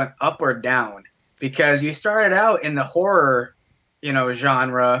career went up or down, because you started out in the horror,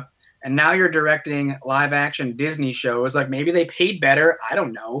 genre, and now you're directing live action Disney shows. Like, maybe they paid better. I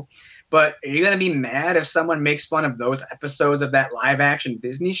don't know. But are you going to be mad if someone makes fun of those episodes of that live action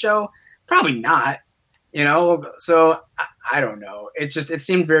Disney show? Probably not. So I don't know. It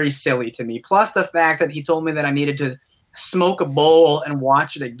seemed very silly to me. Plus the fact that he told me that I needed to smoke a bowl and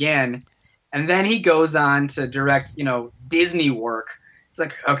watch it again. And then he goes on to direct, Disney work. It's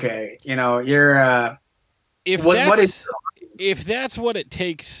like, okay, you're, if that's what it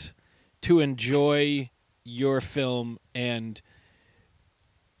takes to enjoy your film and,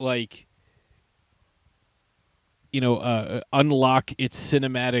 like, unlock its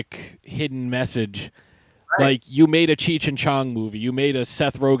cinematic hidden message. Right. Like, you made a Cheech and Chong movie. You made a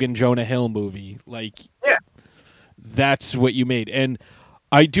Seth Rogen, Jonah Hill movie. Like, yeah, that's what you made. And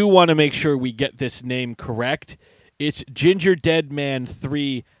I do want to make sure we get this name correct. It's Ginger Dead Man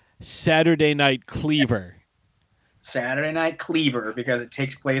 3 Saturday Night Cleaver. Saturday Night Cleaver, because it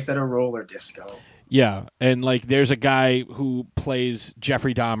takes place at a roller disco. Yeah, and, like, there's a guy who plays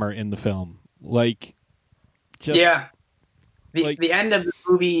Jeffrey Dahmer in the film. Like, just... Yeah. The end of the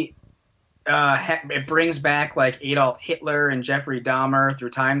movie, it brings back, like, Adolf Hitler and Jeffrey Dahmer through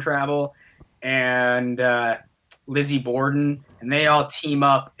time travel, and Lizzie Borden, and they all team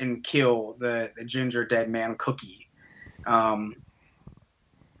up and kill the Ginger Dead Man Cookie.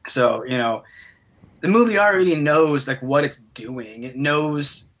 So, the movie already knows, like, what it's doing. It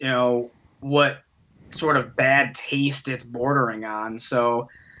knows, what sort of bad taste it's bordering on. So,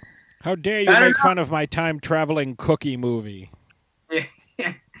 how dare you make fun of my time-traveling cookie movie?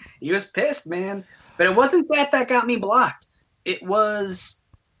 He was pissed, man. But it wasn't that got me blocked. It was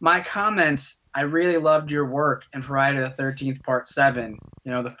my comments. I really loved your work in Friday the 13th Part 7.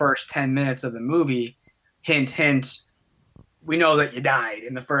 The first 10 minutes of the movie. Hint, hint. We know that you died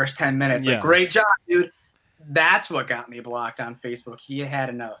in the first 10 minutes. Yeah. Like, great job, dude. That's what got me blocked on Facebook. He had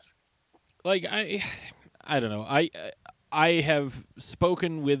enough. Like, I don't know. I have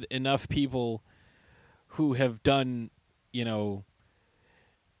spoken with enough people who have done,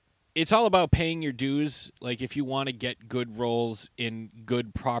 it's all about paying your dues. Like, if you want to get good roles in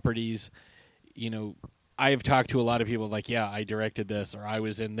good properties, I have talked to a lot of people like, yeah, I directed this or I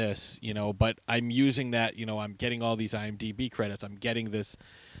was in this, but I'm using that, I'm getting all these IMDb credits. I'm getting this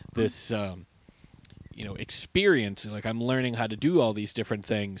experience. Like, I'm learning how to do all these different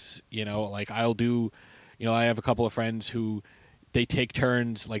things, like I'll do, I have a couple of friends who they take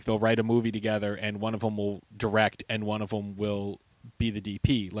turns, like they'll write a movie together and one of them will direct and one of them will be the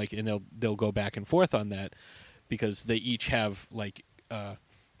DP, like, and they'll go back and forth on that because they each have, like,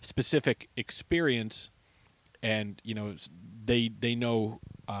 specific experience and, they know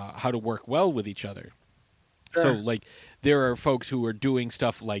how to work well with each other. Sure. So, like, there are folks who are doing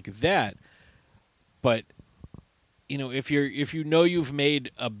stuff like that, but if you've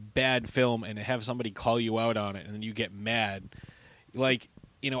made a bad film and have somebody call you out on it and then you get mad, like,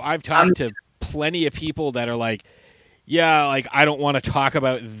 I've talked to plenty of people that are like, yeah, like, I don't want to talk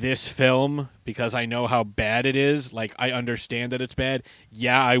about this film because I know how bad it is. Like, I understand that it's bad.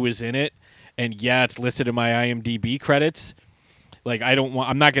 Yeah, I was in it, and yeah, it's listed in my IMDb credits. Like,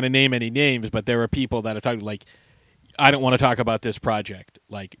 I'm not going to name any names, but there are people that are talking like, I don't want to talk about this project.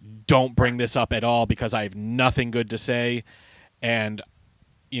 Like, don't bring this up at all because I have nothing good to say. And,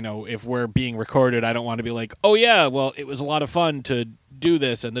 if we're being recorded, I don't want to be like, oh, yeah, well, it was a lot of fun to do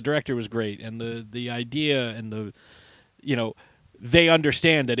this, and the director was great, and the idea and the, they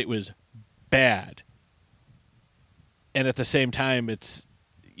understand that it was bad. and at the same time, it's,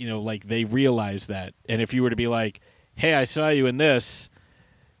 like they realize that. And if you were to be like, hey, I saw you in this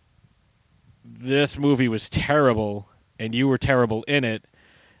movie was terrible and you were terrible in it,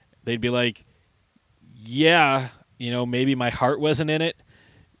 they'd be like, yeah, maybe my heart wasn't in it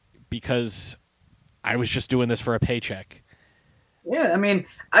because I was just doing this for a paycheck. Yeah, I mean,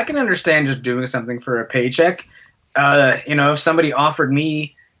 I can understand just doing something for a paycheck. If somebody offered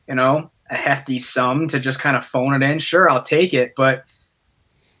me, a hefty sum to just kind of phone it in, sure, I'll take it. But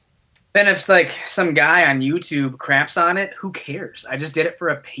then if like some guy on YouTube craps on it, who cares? I just did it for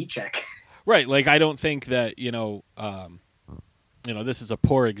a paycheck. Right. Like, I don't think that, this is a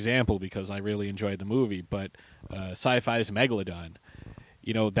poor example because I really enjoyed the movie, but Sci-Fi's Megalodon,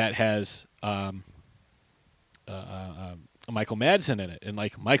 that has Michael Madsen in it. And,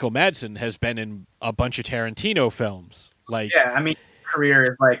 like, Michael Madsen has been in a bunch of Tarantino films. Like, yeah, I mean,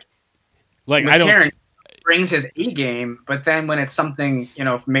 career is like I don't... Tarantino brings his A game, but then when it's something,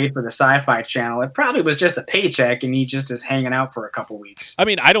 made for the Sci-Fi Channel, it probably was just a paycheck and he just is hanging out for a couple weeks. I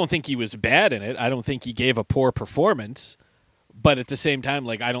mean, I don't think he was bad in it. I don't think he gave a poor performance. But at the same time,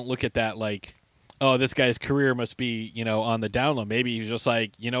 like, I don't look at that like, oh, this guy's career must be, on the down low. Maybe he's just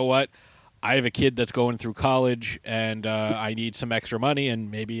like, you know what? I have a kid that's going through college and I need some extra money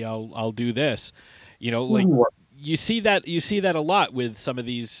and maybe I'll do this. Like, you see that a lot with some of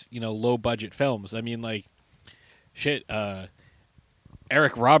these, low budget films. I mean, like, shit,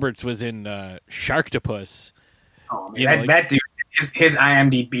 Eric Roberts was in Sharktopus. Oh, man, that dude, his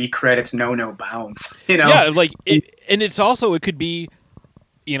IMDb credits no bounds. Yeah, like and it's also, it could be,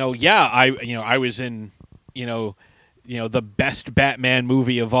 I was in, the best Batman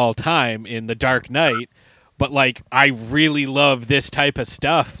movie of all time in The Dark Knight, but like I really love this type of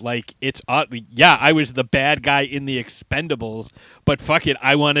stuff. Like, it's I was the bad guy in The Expendables, but fuck it,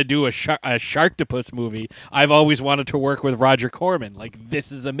 I want to do a Sharktopus movie. I've always wanted to work with Roger Corman. Like,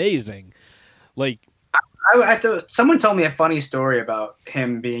 this is amazing. Like, someone told me a funny story about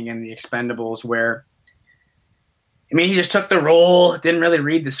him being in The Expendables where, I mean, he just took the role, didn't really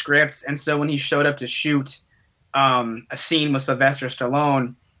read the script, and so when he showed up to shoot a scene with Sylvester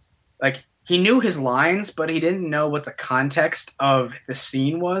Stallone, like, he knew his lines, but he didn't know what the context of the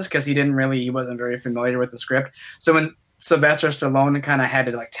scene was because he wasn't very familiar with the script. So when Sylvester Stallone kind of had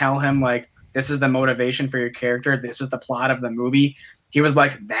to like tell him like, this is the motivation for your character, this is the plot of the movie, he was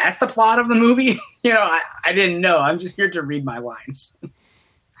like, that's the plot of the movie? I didn't know. I'm just here to read my lines.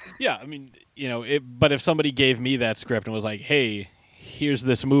 Yeah, I mean, but if somebody gave me that script and was like, hey, here's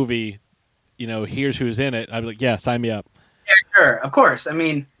this movie, here's who's in it, I'd be like, yeah, sign me up. Yeah, sure, of course. I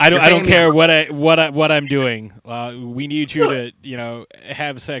mean, I don't care what I'm doing. We need you to,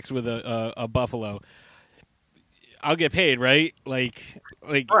 have sex with a buffalo. I'll get paid, right? Like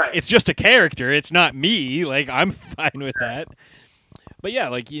right. It's just a character. It's not me. Like, I'm fine with that. But yeah,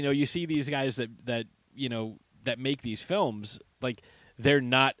 like, you see these guys that make these films, like, they're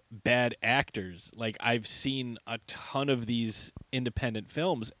not bad actors. Like, I've seen a ton of these independent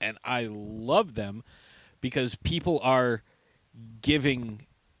films and I love them because people are giving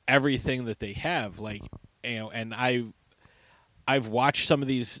everything that they have. Like, and I've watched some of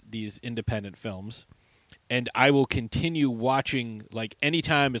these independent films and I will continue watching. Like,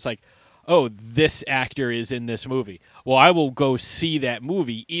 anytime it's like, oh, this actor is in this movie, well, I will go see that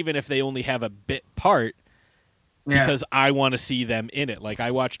movie even if they only have a bit part. Yeah. Because I want to see them in it. Like, I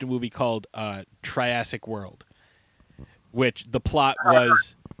watched a movie called Triassic World, which the plot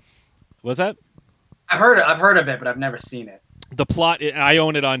was... What's that? I've heard of it, but I've never seen it. The plot... I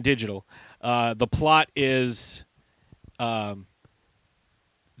own it on digital. The plot is... there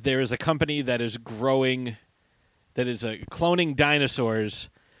is a company that is growing... that is cloning dinosaurs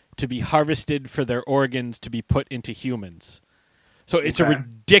to be harvested for their organs to be put into humans. So it's a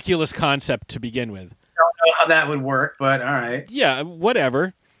ridiculous concept to begin with. I don't know how that would work, but all right. Yeah,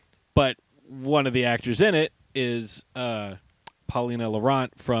 whatever. But one of the actors in it is Paulina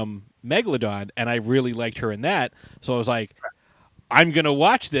Laurent from Megalodon, and I really liked her in that. So I was like, I'm going to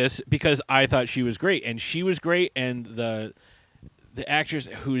watch this because I thought she was great. And she was great, and the actress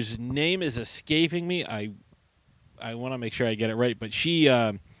whose name is escaping me, I want to make sure I get it right, but she,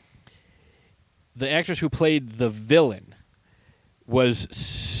 the actress who played the villain was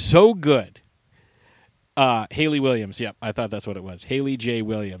so good. Haley Williams. Yep, I thought that's what it was. Haley J.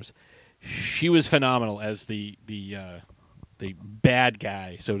 Williams. She was phenomenal as the bad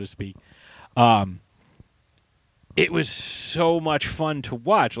guy, so to speak. It was so much fun to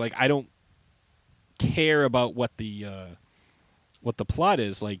watch. Like, I don't care about what the plot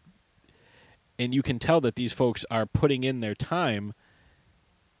is, like, and you can tell that these folks are putting in their time,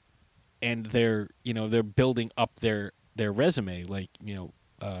 and they're building up their their resume. Like,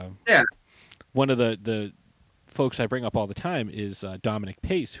 Yeah. one of the folks I bring up all the time is Dominic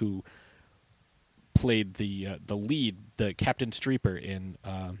Pace, who played the lead, the Captain Streeper in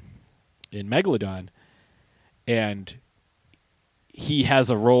Megalodon, and he has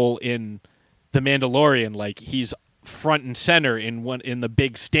a role in The Mandalorian. Like, he's front and center in the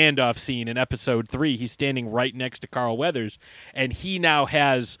big standoff scene in episode 3. He's standing right next to Carl Weathers, and he now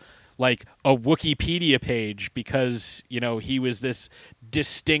has like a Wikipedia page because he was this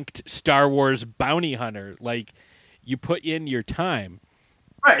distinct Star Wars bounty hunter. Like, you put in your time,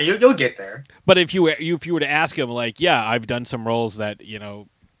 right? You'll get there. But if you were to ask him, like, yeah, I've done some roles that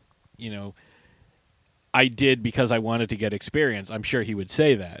I did because I wanted to get experience, I'm sure he would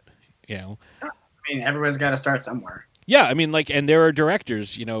say that. I mean, everyone's got to start somewhere. Yeah, I mean, like, and there are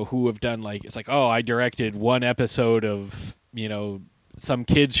directors, who have done, like, it's like, oh, I directed one episode of, some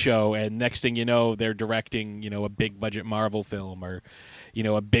kids show, and next thing you know, they're directing, a big budget Marvel film, or,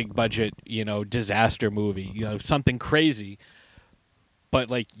 a big budget, disaster movie, something crazy.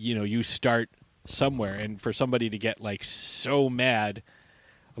 But, like, you start somewhere, and for somebody to get, like, so mad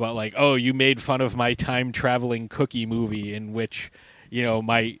about, like, oh, you made fun of my time traveling cookie movie in which,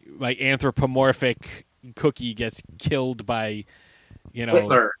 my anthropomorphic cookie gets killed by,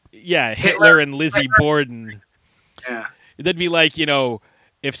 Hitler. Yeah, Hitler and Lizzie Borden. Yeah. That'd be like,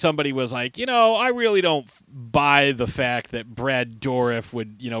 if somebody was like, I really don't buy the fact that Brad Dourif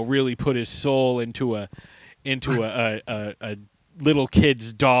would, really put his soul into a little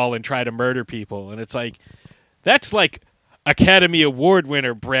kid's doll and try to murder people. And it's like, that's like Academy Award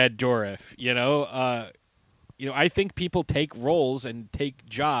winner Brad Dourif, I think people take roles and take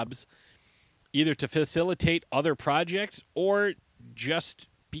jobs either to facilitate other projects or just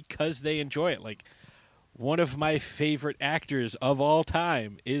because they enjoy it. Like, one of my favorite actors of all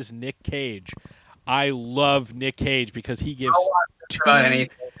time is Nick Cage. I love Nick Cage because he gives anything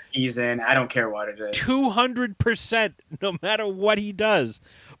he's in. I don't care what it is. 200% no matter what he does.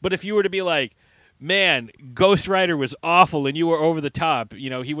 But if you were to be like, man, Ghost Rider was awful and you were over the top,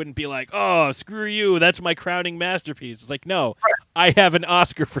 he wouldn't be like, oh, screw you, that's my crowning masterpiece. It's like, no, I have an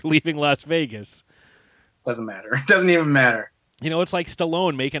Oscar for Leaving Las Vegas. Doesn't matter. It doesn't even matter. It's like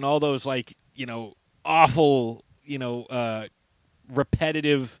Stallone making all those, like, awful,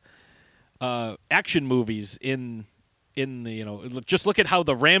 repetitive action movies in the, just look at how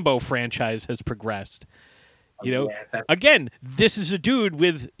the Rambo franchise has progressed. Again, this is a dude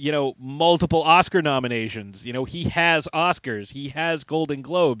with, multiple Oscar nominations. He has Oscars. He has Golden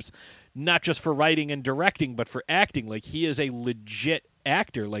Globes, not just for writing and directing, but for acting. Like, he is a legit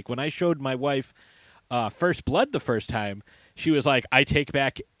actor. Like, when I showed my wife First Blood the first time, she was like, I take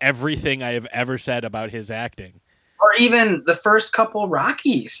back everything I have ever said about his acting. Or even the first couple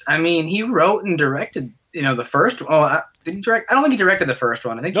Rockies. I mean, he wrote and directed, the first one. Oh, did he direct? I don't think he directed the first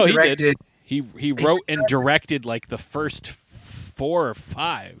one. I think he directed. He did. He wrote and directed like the first 4 or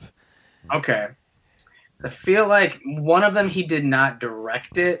 5. Okay. I feel like one of them he did not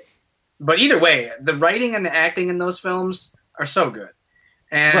direct it. But either way, the writing and the acting in those films are so good.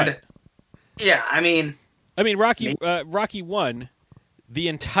 And yeah, I mean Rocky 1, the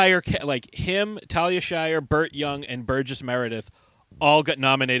entire like him, Talia Shire, Burt Young, and Burgess Meredith all got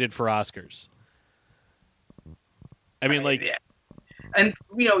nominated for Oscars. Yeah. And,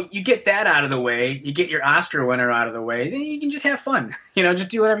 you get that out of the way, you get your Oscar winner out of the way, then you can just have fun. Just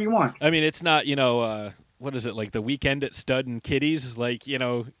do whatever you want. It's not, what is it, like The Weekend at Stud and Kitties? Like,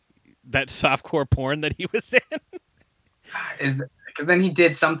 that softcore porn that he was in? Because then he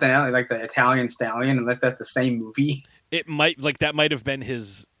did something else, like the Italian Stallion, unless that's the same movie. It might, like, that might have been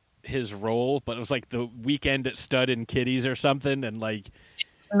his role, but it was like The Weekend at Stud and Kitties or something, and like...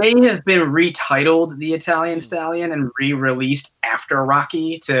 may have been retitled The Italian Stallion and re-released after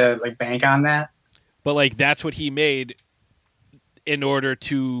Rocky to like bank on that. But like that's what he made in order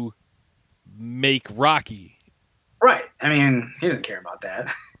to make Rocky. Right. I mean, he doesn't care about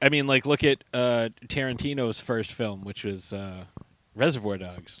that. Like look at Tarantino's first film, which was Reservoir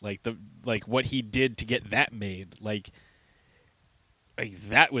Dogs. Like what he did to get that made. Like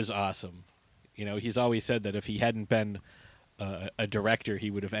that was awesome. He's always said that if he hadn't been a director,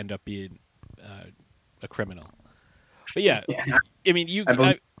 he would have ended up being a criminal. But yeah.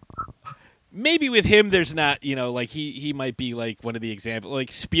 Maybe with him, there's not, like he might be like one of the examples,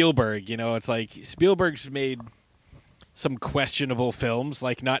 like Spielberg. It's like Spielberg's made some questionable films.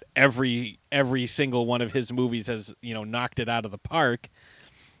 Like not every single one of his movies has knocked it out of the park.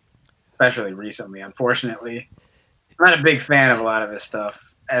 Especially recently, unfortunately. I'm not a big fan of a lot of his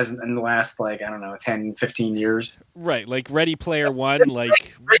stuff as in the last, 10, 15 years. Right, like Ready Player One.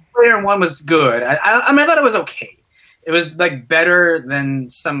 Like Ready Player One was good. I thought it was okay. it was like better than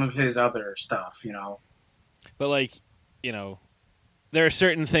some of his other stuff, you know. But like, you know, there are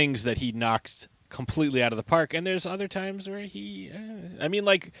certain things that he knocks completely out of the park, and there's other times where he, I mean,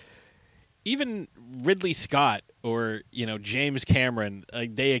 like even Ridley Scott or James Cameron,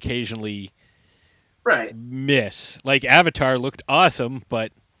 like they occasionally Right. miss. Like Avatar looked awesome,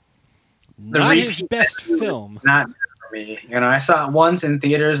 but not his best film. Not good for me. You know, I saw it once in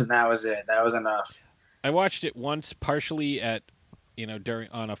theaters, and that was it. That was enough. I watched it once, partially at during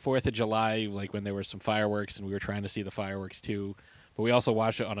on a 4th of July, like when there were some fireworks, and we were trying to see the fireworks too. But we also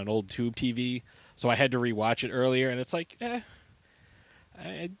watched it on an old tube TV, so I had to rewatch it earlier, and it's like, I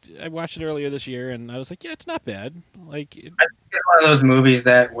watched it earlier this year, and I was like, yeah, it's not bad. Like, it's one of those movies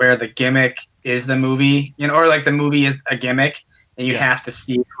that where the gimmick is the movie, or like the movie is a gimmick, and you have to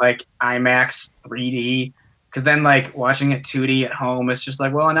see like IMAX 3D, because then like watching it 2D at home, it's just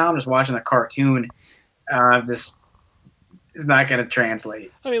like, well, now I'm just watching a cartoon. This is not going to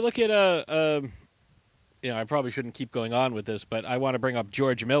translate. I mean, look at I probably shouldn't keep going on with this, but I want to bring up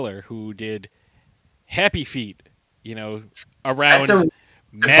George Miller, who did Happy Feet, around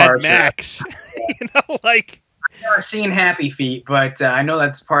Mad Max. Like I've never seen Happy Feet, but I know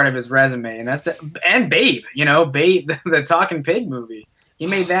that's part of his resume, and and Babe, Babe, the talking pig movie. He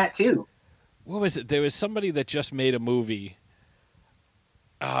made that too. What was it? There was somebody that just made a movie.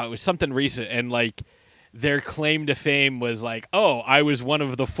 It was something recent, and like their claim to fame was like, oh, I was one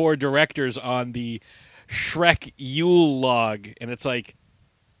of the 4 directors on the Shrek Yule log, and it's like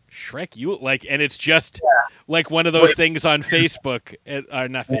Shrek Yule, like, and it's just like one of those things on Facebook, or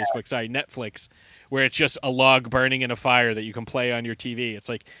not Facebook, sorry, Netflix, where it's just a log burning in a fire that you can play on your TV. It's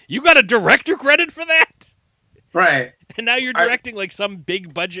like, you got a director credit for that, right? And now you're directing like some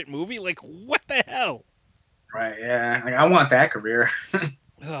big budget movie. Like, what the hell? Right? Yeah, like, I want that career.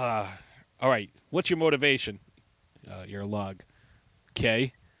 All right, what's your motivation? You're a log,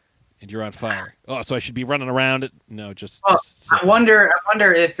 okay, and you're on fire. Oh, so I should be running around it? No, just. Well, I wonder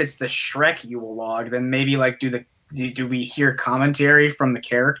if it's the Shrek Yule log. Then maybe like do we hear commentary from the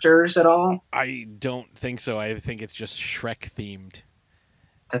characters at all? I don't think so. I think it's just Shrek themed.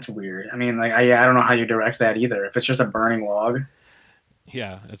 That's weird. I mean, like I don't know how you direct that either. If it's just a burning log.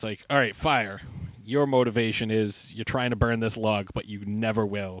 Yeah, it's like, all right, fire. Your motivation is you're trying to burn this log, but you never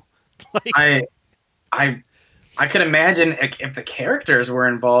will. Like, I could imagine if the characters were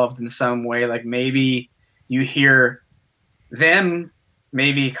involved in some way, like maybe you hear them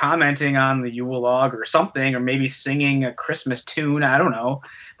maybe commenting on the Yule log or something, or maybe singing a Christmas tune. I don't know.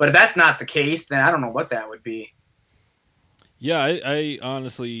 But if that's not the case, then I don't know what that would be. Yeah, I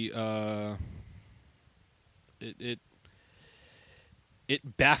honestly, it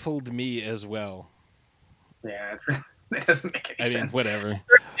baffled me as well. Yeah, it doesn't make any sense. Whatever.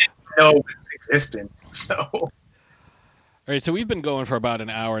 Know its existence. So, all right. So we've been going for about an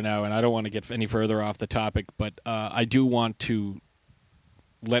hour now, and I don't want to get any further off the topic, but I do want to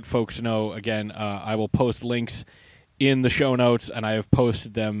let folks know again. I will post links in the show notes, and I have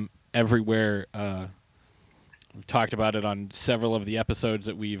posted them everywhere. We've talked about it on several of the episodes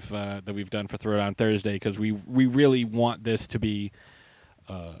that we've done for Throwdown Thursday, because we really want this to be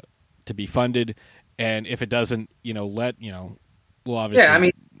funded, and if it doesn't, we'll obviously. Yeah, I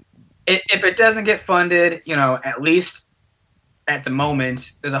mean, if it doesn't get funded, at least at the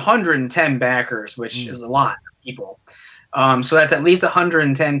moment, there's 110 backers, which is a lot of people. So that's at least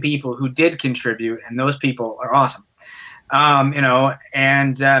 110 people who did contribute, and those people are awesome.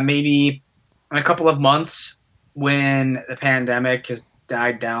 And maybe in a couple of months, when the pandemic has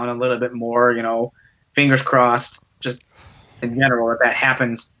died down a little bit more, fingers crossed, just in general, if that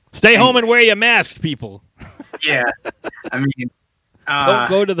happens. Stay home and wear your masks, people. Yeah. I mean, don't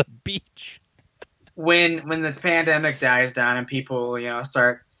go to the beach. When the pandemic dies down and people,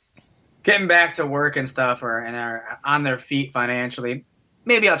 start getting back to work and stuff, and are on their feet financially,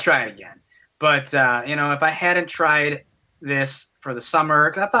 maybe I'll try it again. But, if I hadn't tried this for the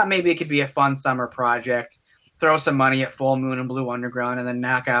summer, 'cause I thought maybe it could be a fun summer project, throw some money at Full Moon and Blue Underground, and then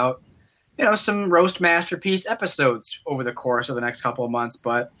knock out, some Roast Masterpiece episodes over the course of the next couple of months.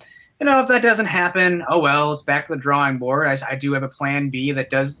 But, if that doesn't happen, oh well, it's back to the drawing board. I do have a plan B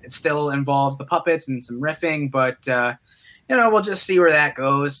that it still involves the puppets and some riffing, but, we'll just see where that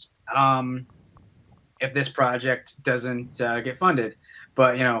goes if this project doesn't get funded.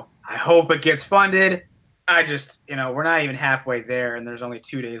 But, I hope it gets funded. I just, we're not even halfway there, and there's only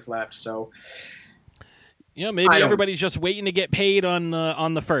 2 days left, so... maybe everybody's just waiting to get paid on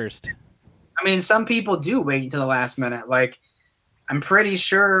the first. I mean, some people do wait until the last minute. Like, I'm pretty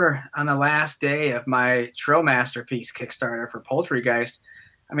sure on the last day of my Trill Masterpiece Kickstarter for Poultrygeist,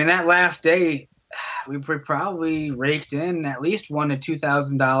 I mean, that last day, we probably raked in at least $1,000 to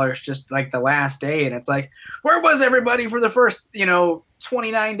 $2,000 just like the last day, and it's like, where was everybody for the first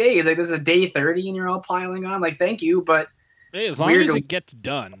 29 days? Like, this is day 30, and you're all piling on. Like, thank you, but hey, as long as it gets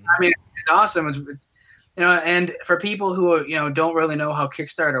done. I mean, it's awesome. It's and for people who don't really know how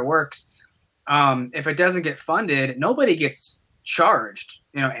Kickstarter works, if it doesn't get funded, nobody gets charged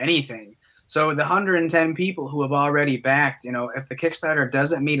anything. So the 110 people who have already backed, if the Kickstarter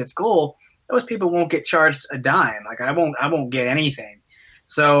doesn't meet its goal, those people won't get charged a dime. Like, I won't get anything.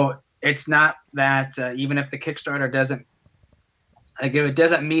 So it's not that even if the Kickstarter doesn't, like, if it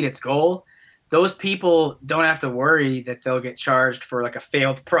doesn't meet its goal, those people don't have to worry that they'll get charged for like a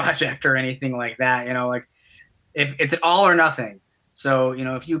failed project or anything like that. Like, if it's all or nothing. So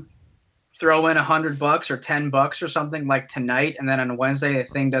if you throw in $100 or $10 or something like tonight, and then on Wednesday the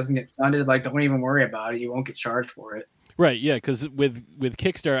thing doesn't get funded, like, don't even worry about it. You won't get charged for it. Right, yeah, because with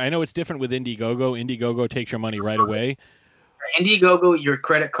Kickstarter, I know it's different with Indiegogo. Indiegogo takes your money right away. Indiegogo, your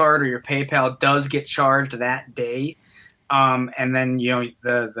credit card or your PayPal does get charged that day, and then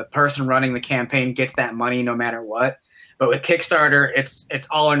the person running the campaign gets that money no matter what. But with Kickstarter, it's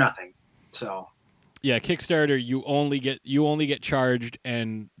all or nothing. So yeah, Kickstarter, you only get charged,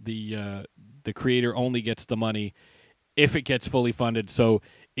 and the creator only gets the money if it gets fully funded. So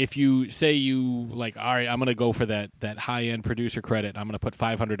if you say all right, I'm going to go for that high end producer credit, I'm going to put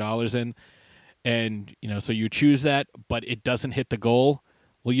 $500 in, and so you choose that, but it doesn't hit the goal.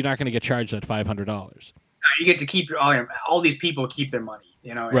 Well, you're not going to get charged that $500. You get to keep all these people keep their money.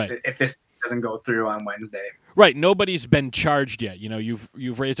 Right. If this doesn't go through on Wednesday. Right. Nobody's been charged yet.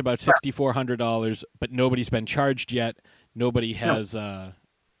 You've raised about $6,400, but nobody's been charged yet. Nobody has, none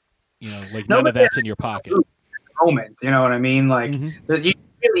of that's in your pocket. Moment, you know what I mean? Like, mm-hmm. You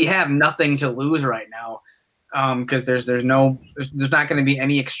really have nothing to lose right now, because there's not going to be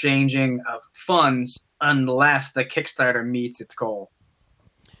any exchanging of funds unless the Kickstarter meets its goal.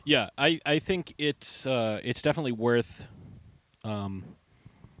 Yeah, I think it's definitely worth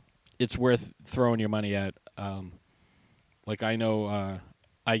throwing your money at. Like, I know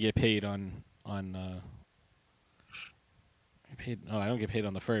I get paid on I don't get paid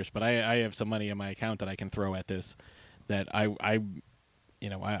on the first, but I have some money in my account that I can throw at this, that I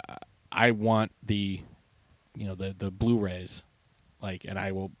want the the Blu-rays, like, and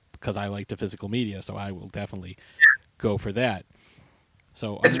I will, because I like the physical media, so I will definitely go for that.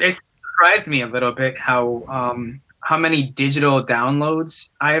 So it surprised me a little bit how many digital downloads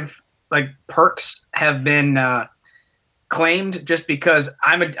perks have been claimed, just because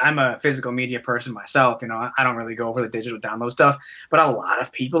I'm a physical media person myself. I don't really go for the digital download stuff, but a lot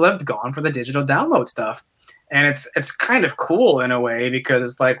of people have gone for the digital download stuff, and it's kind of cool in a way, because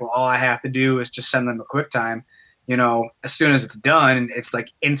it's like, well, all I have to do is just send them a QuickTime. As soon as it's done, it's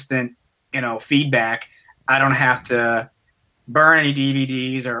like instant feedback. I don't have to burn any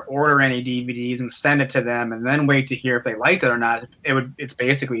DVDs or order any DVDs and send it to them and then wait to hear if they liked it or not. It's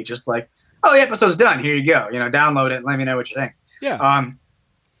basically just like, oh, the episode's done. Here you go. Download it and let me know what you think. Yeah.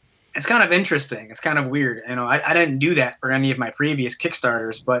 It's kind of interesting. It's kind of weird. I didn't do that for any of my previous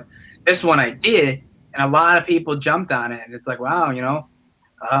Kickstarters, but this one I did, and a lot of people jumped on it. And it's like, wow,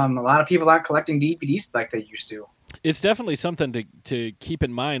 a lot of people aren't collecting DVDs like they used to. It's definitely something to keep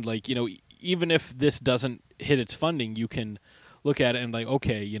in mind. Like, even if this doesn't hit its funding, you can look at it and like,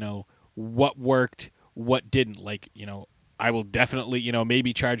 okay, what worked, what didn't. Like, I will definitely,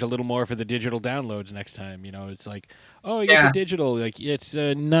 maybe charge a little more for the digital downloads next time. It's like, oh, you get the digital, like, it's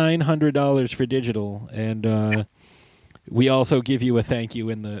 $900 for digital, and we also give you a thank you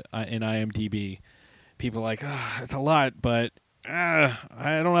in IMDb. People are like, it's a lot, but I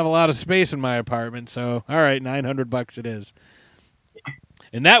don't have a lot of space in my apartment, so all right, $900 it is.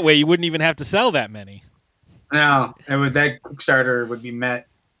 And that way, you wouldn't even have to sell that many. No, that Kickstarter would be met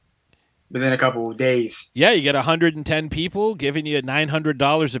within a couple of days. Yeah, you get 110 people giving you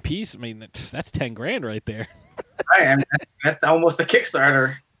 $900 a piece. I mean, that's $10,000 right there. Right, I mean, that's almost a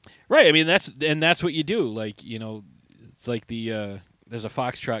Kickstarter. Right. I mean, that's what you do. Like, it's like there's a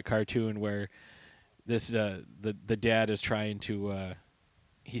Foxtrot cartoon where this the dad is trying to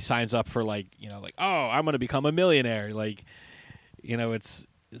he signs up for like oh, I'm going to become a millionaire. Like, it's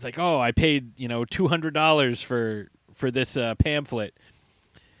like, oh, I paid $200 for this pamphlet.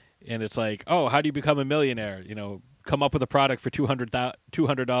 And it's like, oh, how do you become a millionaire? Come up with a product for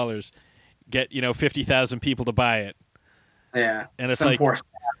 $200, get 50,000 people to buy it. Yeah, and it's like, well,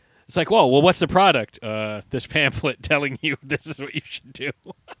 what's the product? This pamphlet telling you this is what you should do.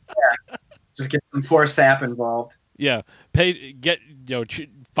 Yeah, just get some poor sap involved. Yeah,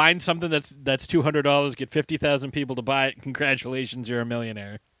 find something that's $200, get 50,000 people to buy it. Congratulations, you're a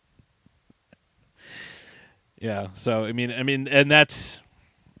millionaire. Yeah. So I mean, and that's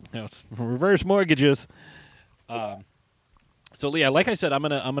it's reverse mortgages. So Leah, like I said, I'm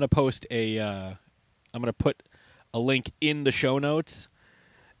gonna post I'm gonna put a link in the show notes.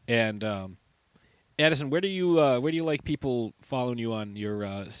 And Addison, where do you like people following you on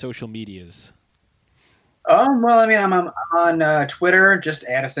your social medias? Well, I mean, I'm on Twitter, just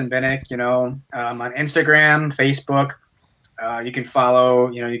Addison Vinnick. On Instagram, Facebook. You can follow.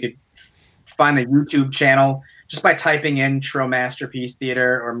 You could find the YouTube channel just by typing in Tro Masterpiece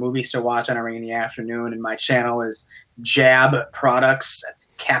Theater or Movies to Watch on a Rainy Afternoon. And my channel is Jab Products. That's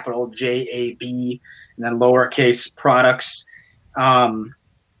capital JAB and then lowercase products. All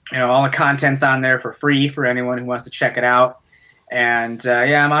the content's on there for free for anyone who wants to check it out. And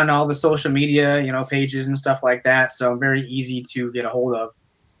I'm on all the social media, pages and stuff like that. So I'm very easy to get a hold of.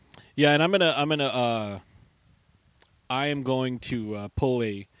 Yeah, and I am going to pull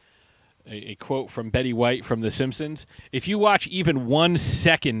a quote from Betty White from The Simpsons. If you watch even 1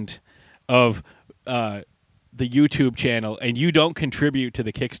 second of the YouTube channel and you don't contribute to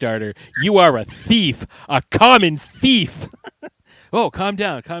the Kickstarter, you are a thief, a common thief. Oh, calm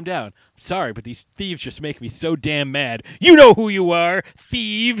down. Sorry, but these thieves just make me so damn mad. You know who you are,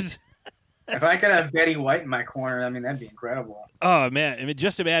 thieves. If I could have Betty White in my corner, that'd be incredible. Oh, man.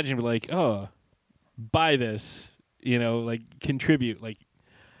 just imagine, buy this, contribute.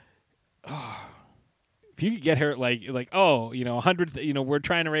 If you could get her, 100, we're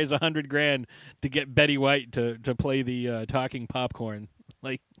trying to raise $100,000 to get Betty White to play the talking popcorn.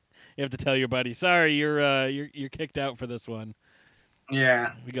 You have to tell your buddy, sorry, you're kicked out for this one.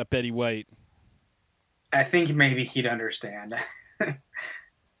 Yeah. We got Betty White. I think maybe he'd understand.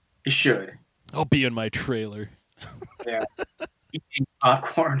 He should. I'll be in my trailer. Yeah. Eating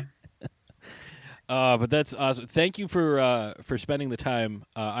popcorn. But that's awesome. Thank you for spending the time.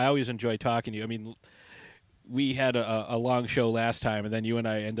 I always enjoy talking to you. I mean, we had a long show last time, and then you and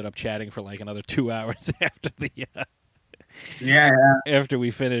I ended up chatting for another 2 hours after the... After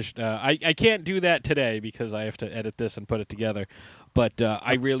we finished. I can't do that today because I have to edit this and put it together. But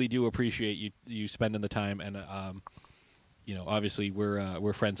I really do appreciate you spending the time, and obviously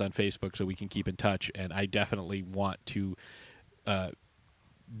we're friends on Facebook, so we can keep in touch. And I definitely want to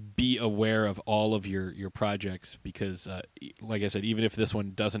be aware of all of your projects because, like I said, even if this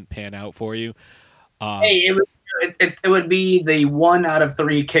one doesn't pan out for you, it would be the 1 out of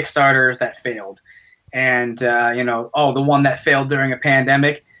 3 Kickstarters that failed, and the one that failed during a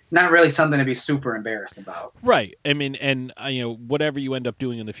pandemic. Not really something to be super embarrassed about. Right. I mean, and whatever you end up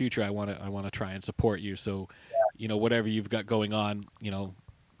doing in the future, I want to try and support you. So, whatever you've got going on,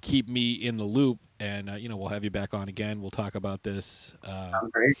 keep me in the loop, and we'll have you back on again. We'll talk about this.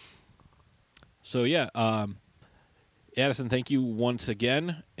 Great. So yeah, Addison, thank you once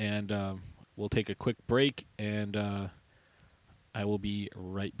again, and we'll take a quick break, and I will be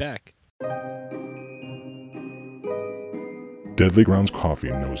right back. Deadly Grounds Coffee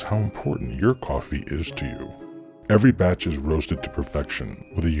knows how important your coffee is to you. Every batch is roasted to perfection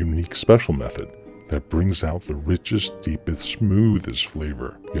with a unique special method that brings out the richest, deepest, smoothest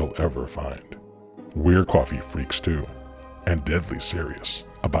flavor you'll ever find. We're coffee freaks too, and deadly serious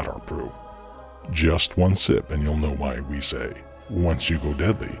about our brew. Just one sip and you'll know why we say, once you go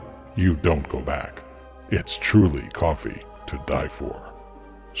deadly, you don't go back. It's truly coffee to die for.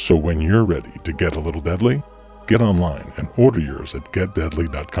 So when you're ready to get a little deadly, get online and order yours at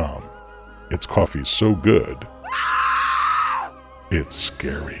getdeadly.com. It's coffee so good, it's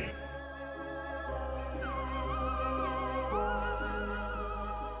scary.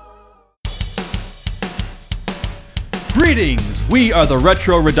 Greetings! We are the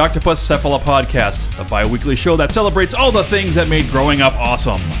Retro Reductopus Cephala Podcast, a bi-weekly show that celebrates all the things that made growing up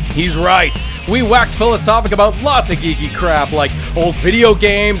awesome. He's right. We wax philosophic about lots of geeky crap like old video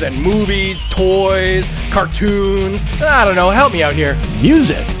games and movies, toys, cartoons. I don't know, help me out here.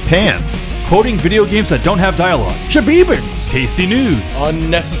 Music, pants, Quoting video games that don't have dialogues, shabibans, tasty news,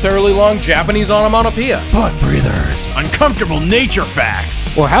 Unnecessarily long Japanese onomatopoeia. butt breathers, uncomfortable nature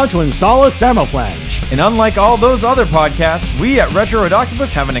facts, or how to install a Samoflange. And unlike all those other podcasts, we at Retro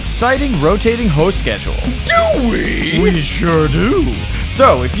Reductopus have an exciting rotating host schedule. Do we? We sure do.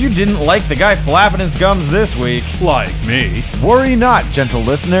 So, if you didn't like the guy flapping his gums this week, like me, worry not, gentle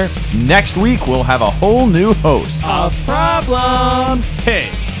listener. Next week we'll have a whole new host. Of problems. Hey,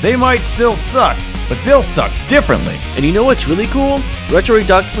 they might still suck, but they'll suck differently. And you know what's really cool? Retro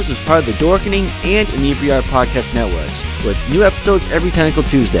Reductopus is part of the Dorkening and Inebriar podcast networks. with new episodes every Tentacle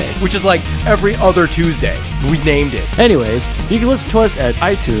Tuesday. which is like every other Tuesday. We named it. Anyways, you can listen to us at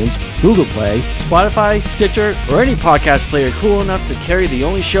iTunes, Google Play, Spotify, Stitcher, or any podcast player cool enough to carry the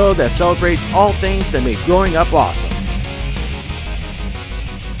only show that celebrates all things that make growing up awesome.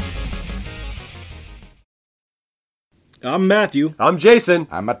 I'm Matthew. I'm Jason.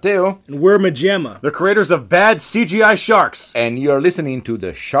 I'm Matteo. And we're Majema, the creators of Bad CGI Sharks. And you're listening to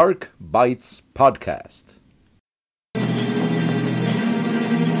the Shark Bites podcast.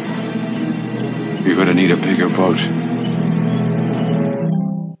 You're going to need a bigger boat.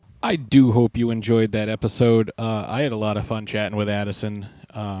 I do hope you enjoyed that episode. I had a lot of fun chatting with Addison.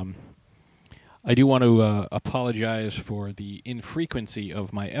 I do want to apologize for the infrequency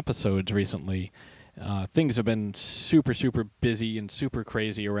of my episodes recently. Things have been super, super busy and super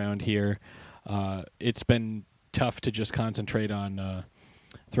crazy around here. It's been tough to just concentrate on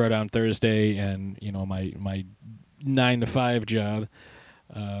Throwdown Thursday and, my 9-to-5 job,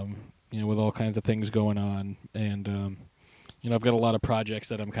 with all kinds of things going on. And, I've got a lot of projects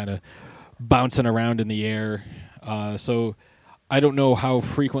that I'm kind of bouncing around in the air. So I don't know how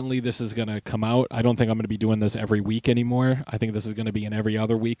frequently this is going to come out. I don't think I'm going to be doing this every week anymore. I think this is going to be an every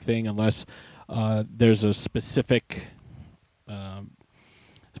other week thing unless there's a specific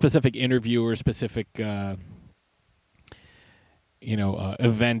interview or specific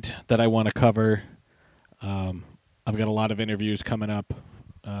event that I want to cover. I've got a lot of interviews coming up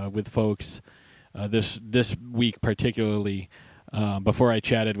with folks this week particularly. Before I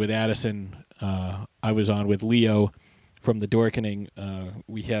chatted with Addison, I was on with Leo from The Dorkening.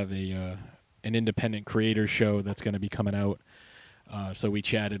 We have an independent creator show that's going to be coming out. So we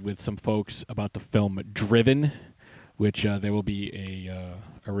chatted with some folks about the film Driven, which there will be a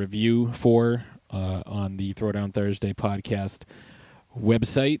review for on the Throwdown Thursday podcast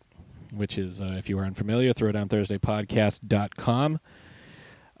website, which is, if you are unfamiliar, throwdownthursdaypodcast.com.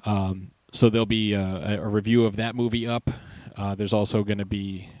 So there'll be a review of that movie up. There's also going to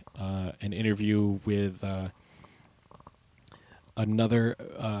be an interview with another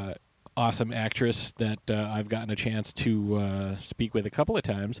awesome actress that I've gotten a chance to speak with a couple of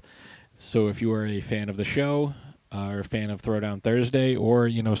times. So if you are a fan of the show, or a fan of Throwdown Thursday, or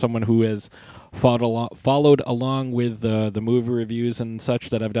someone who has followed along with the movie reviews and such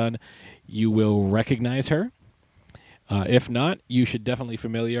that I've done, you will recognize her. If not, you should definitely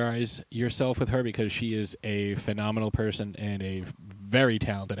familiarize yourself with her because she is a phenomenal person and a very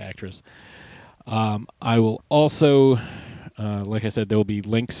talented actress. I will also, like I said, there will be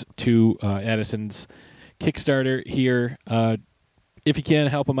links to Addison's Kickstarter here. If you can,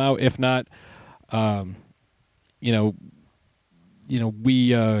 help him out. If not, we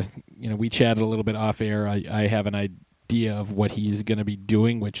chatted a little bit off air. I have an idea of what he's going to be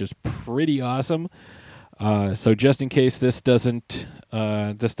doing, which is pretty awesome. So just in case this doesn't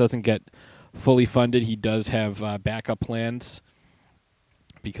get fully funded, he does have backup plans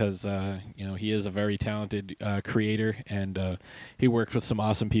because he is a very talented creator and he works with some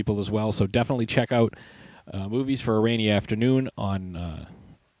awesome people as well. So definitely check out Movies for a Rainy Afternoon on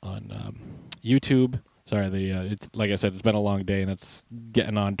YouTube. Sorry, it's like I said, it's been a long day and it's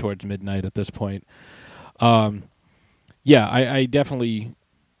getting on towards midnight at this point. I definitely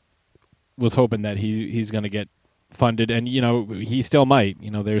was hoping that he's going to get funded, and he still might.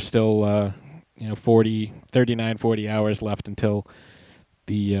 There's still 40 hours left until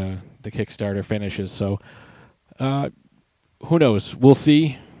the Kickstarter finishes. So who knows? We'll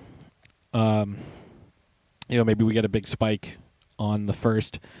see. Maybe we get a big spike on the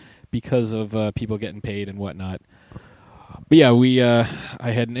first because of people getting paid and whatnot. But yeah,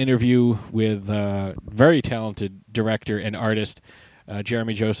 I had an interview with very talented director and artist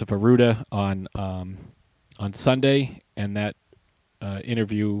Jeremy Joseph Arruda on Sunday, and that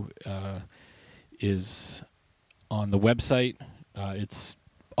interview is on the website. It's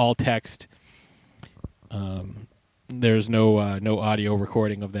all text. There's no audio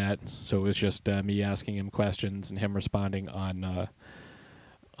recording of that, so it was just me asking him questions and him responding on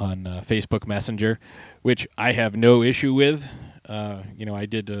Facebook Messenger, which I have no issue with. I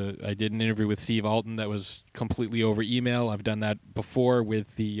did an interview with Steve Alton that was completely over email. I've done that before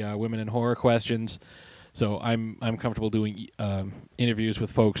with the Women in Horror questions, so I'm comfortable doing interviews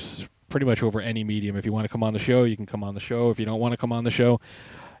with folks pretty much over any medium. If you want to come on the show, you can come on the show. If you don't want to come on the show,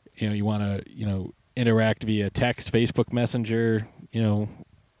 you want to interact via text, Facebook Messenger,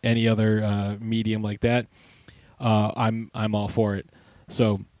 any other medium like that. I'm all for it.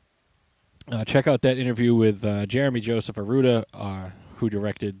 So. Check out that interview with Jeremy Joseph Arruda, who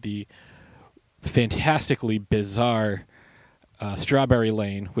directed the fantastically bizarre Strawberry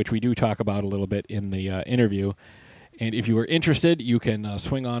Lane, which we do talk about a little bit in the interview. And if you are interested, you can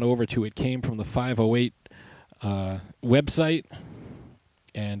swing on over to It Came From the 508 website,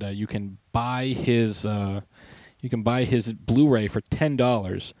 and you can buy his Blu-ray for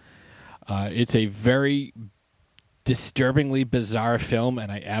 $10. It's a very disturbingly bizarre film,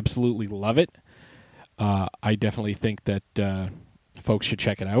 and I absolutely love it. I definitely think that folks should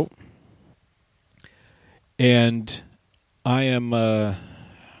check it out. And I am,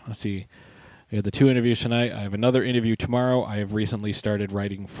 let's see, we had the 2 interviews tonight. I have another interview tomorrow. I have recently started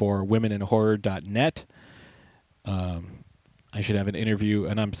writing for womeninhorror.net. I should have an interview,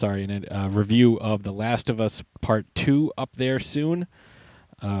 and I'm sorry, a review of The Last of Us Part 2 up there soon.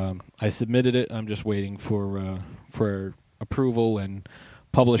 I submitted it. I'm just waiting for approval and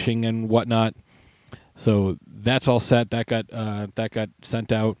publishing and whatnot. So that's all set. That got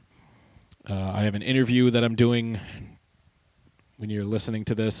sent out. I have an interview that I'm doing when you're listening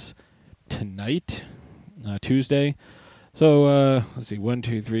to this tonight, Tuesday. So let's see, 1,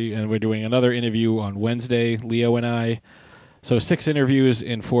 2, 3, and we're doing another interview on Wednesday, Leo and I. So 6 interviews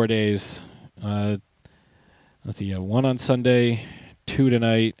in 4 days. Let's see, 1 on Sunday, 2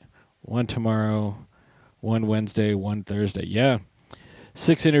 tonight, 1 tomorrow, 1 Wednesday, 1 Thursday. Yeah,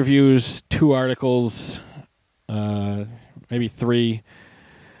 6 interviews, 2 articles, maybe 3.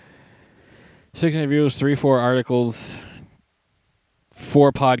 6 interviews, 3, 4 articles,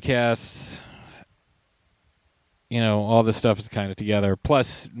 4 podcasts. All this stuff is kind of together.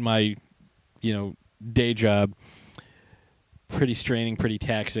 Plus my, day job. Pretty straining, pretty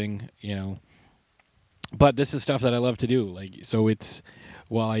taxing, But this is stuff that I love to do. So it's,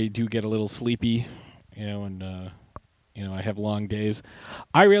 while I do get a little sleepy, and I have long days,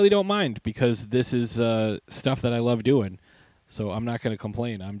 I really don't mind, because this is stuff that I love doing. So I'm not going to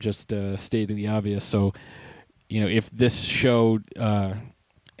complain. I'm just stating the obvious. So, if this show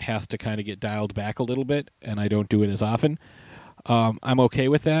has to kind of get dialed back a little bit, and I don't do it as often, I'm okay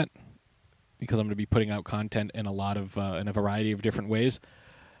with that, because I'm going to be putting out content in in a variety of different ways.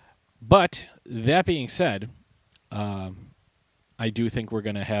 But that being said, I do think we're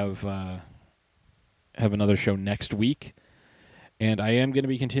going to have another show next week, and I am going to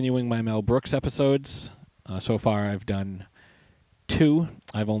be continuing my Mel Brooks episodes. So far, I've done 2.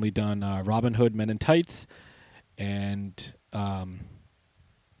 I've only done Robin Hood, Men in Tights, and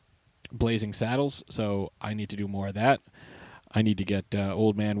Blazing Saddles. So I need to do more of that. I need to get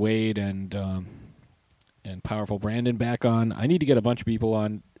Old Man Wade and Powerful Brandon back on. I need to get a bunch of people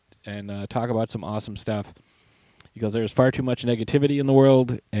on and talk about some awesome stuff, because there's far too much negativity in the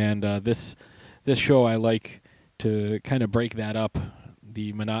world, and this show, I like to kind of break that up,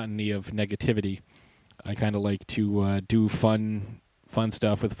 the monotony of negativity. I kind of like to do fun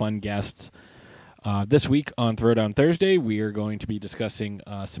stuff with fun guests. This week on Throwdown Thursday, we are going to be discussing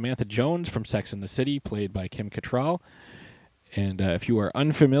Samantha Jones from Sex and the City, played by Kim Cattrall. And if you are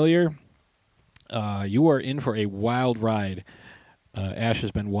unfamiliar, you are in for a wild ride. Ash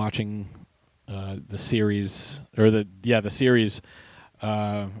has been watching the series, the series.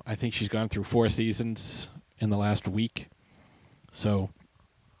 I think she's gone through 4 seasons in the last week. So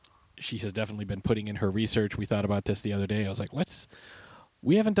she has definitely been putting in her research. We thought about this the other day. I was like,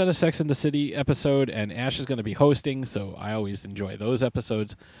 we haven't done a Sex and the City episode, and Ash is going to be hosting, so I always enjoy those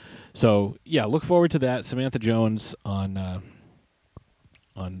episodes. So, yeah, look forward to that. Samantha Jones on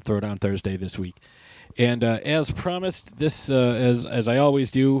Throwdown Thursday this week. And as promised, this as I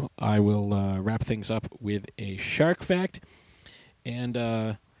always do, I will wrap things up with a shark fact. And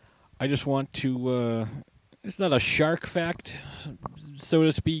I just want to... it's not a shark fact, so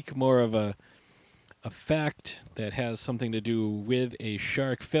to speak, more of a fact that has something to do with a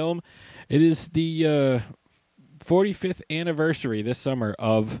shark film. It is the 45th anniversary this summer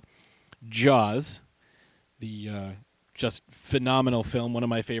of Jaws, the just phenomenal film, one of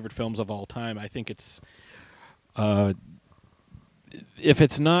my favorite films of all time. I think it's, if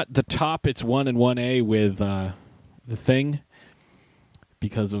it's not the top, it's 1 and 1A with The Thing,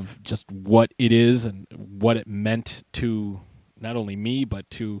 because of just what it is and what it meant to not only me, but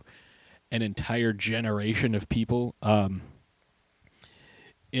to an entire generation of people.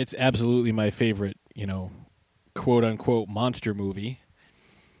 It's absolutely my favorite, quote-unquote monster movie.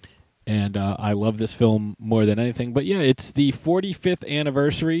 And I love this film more than anything. But, yeah, it's the 45th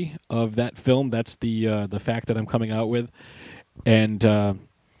anniversary of that film. That's the fact that I'm coming out with. And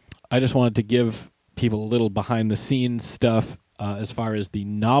I just wanted to give people a little behind-the-scenes stuff as far as the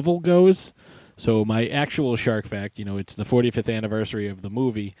novel goes. So my actual shark fact, it's the 45th anniversary of the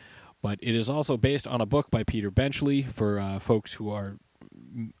movie, but it is also based on a book by Peter Benchley for folks who are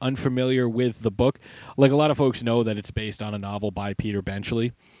unfamiliar with the book. Like, a lot of folks know that it's based on a novel by Peter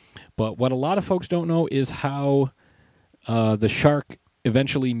Benchley, but what a lot of folks don't know is how the shark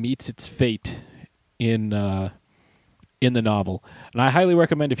eventually meets its fate in the novel. And I highly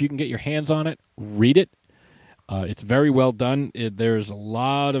recommend, if you can get your hands on it, read it. It's very well done. There's a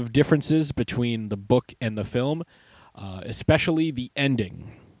lot of differences between the book and the film, especially the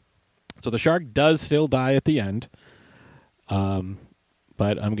ending. So the shark does still die at the end, but I'm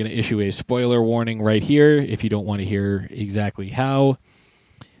going to issue a spoiler warning right here if you don't want to hear exactly how,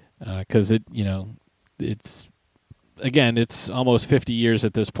 because it's almost 50 years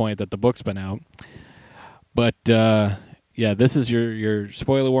at this point that the book's been out. But this is your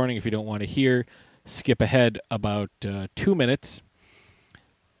spoiler warning if you don't want to hear. Skip ahead about 2 minutes.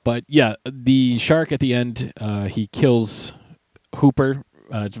 But yeah, the shark at the end, he kills Hooper.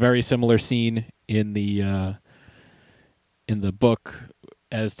 It's a very similar scene in the book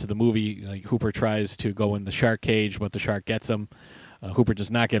as to the movie. Like, Hooper tries to go in the shark cage, but the shark gets him. Hooper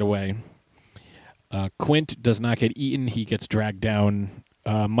does not get away. Quint does not get eaten. He gets dragged down,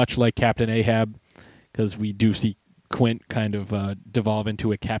 much like Captain Ahab, because we do see Quint kind of devolve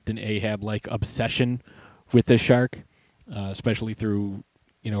into a Captain Ahab-like obsession with this shark, especially through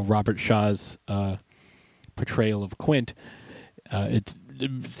Robert Shaw's portrayal of Quint. It's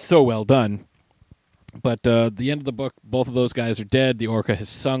so well done. But the end of the book, both of those guys are dead. The orca has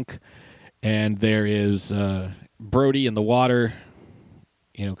sunk, and there is Brody in the water,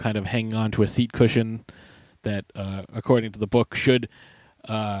 kind of hanging on to a seat cushion that, according to the book, should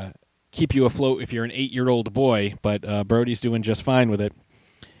keep you afloat if you're an 8-year-old boy, but Brody's doing just fine with it.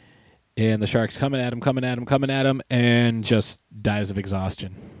 And the shark's coming at him, and just dies of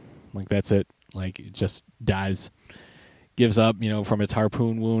exhaustion. Like, that's it. Like, it just dies. Gives up, from its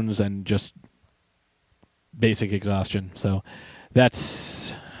harpoon wounds and just basic exhaustion. So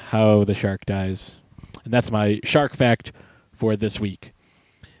that's how the shark dies. And that's my shark fact for this week.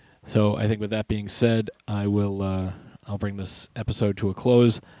 So I think with that being said, I'll bring this episode to a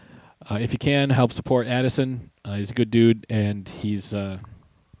close. If you can, help support Addison. He's a good dude, and he's got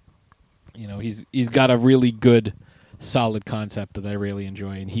a really good, solid concept that I really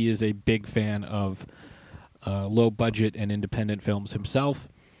enjoy, and he is a big fan of low budget and independent films himself,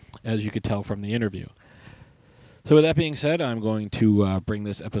 as you could tell from the interview. So with that being said, I'm going to bring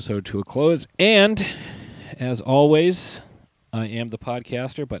this episode to a close, and as always, I am the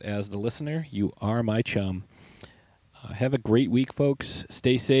podcaster, but as the listener, you are my chum. Have a great week, folks.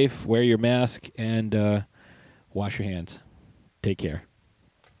 Stay safe, wear your mask, and wash your hands. Take care.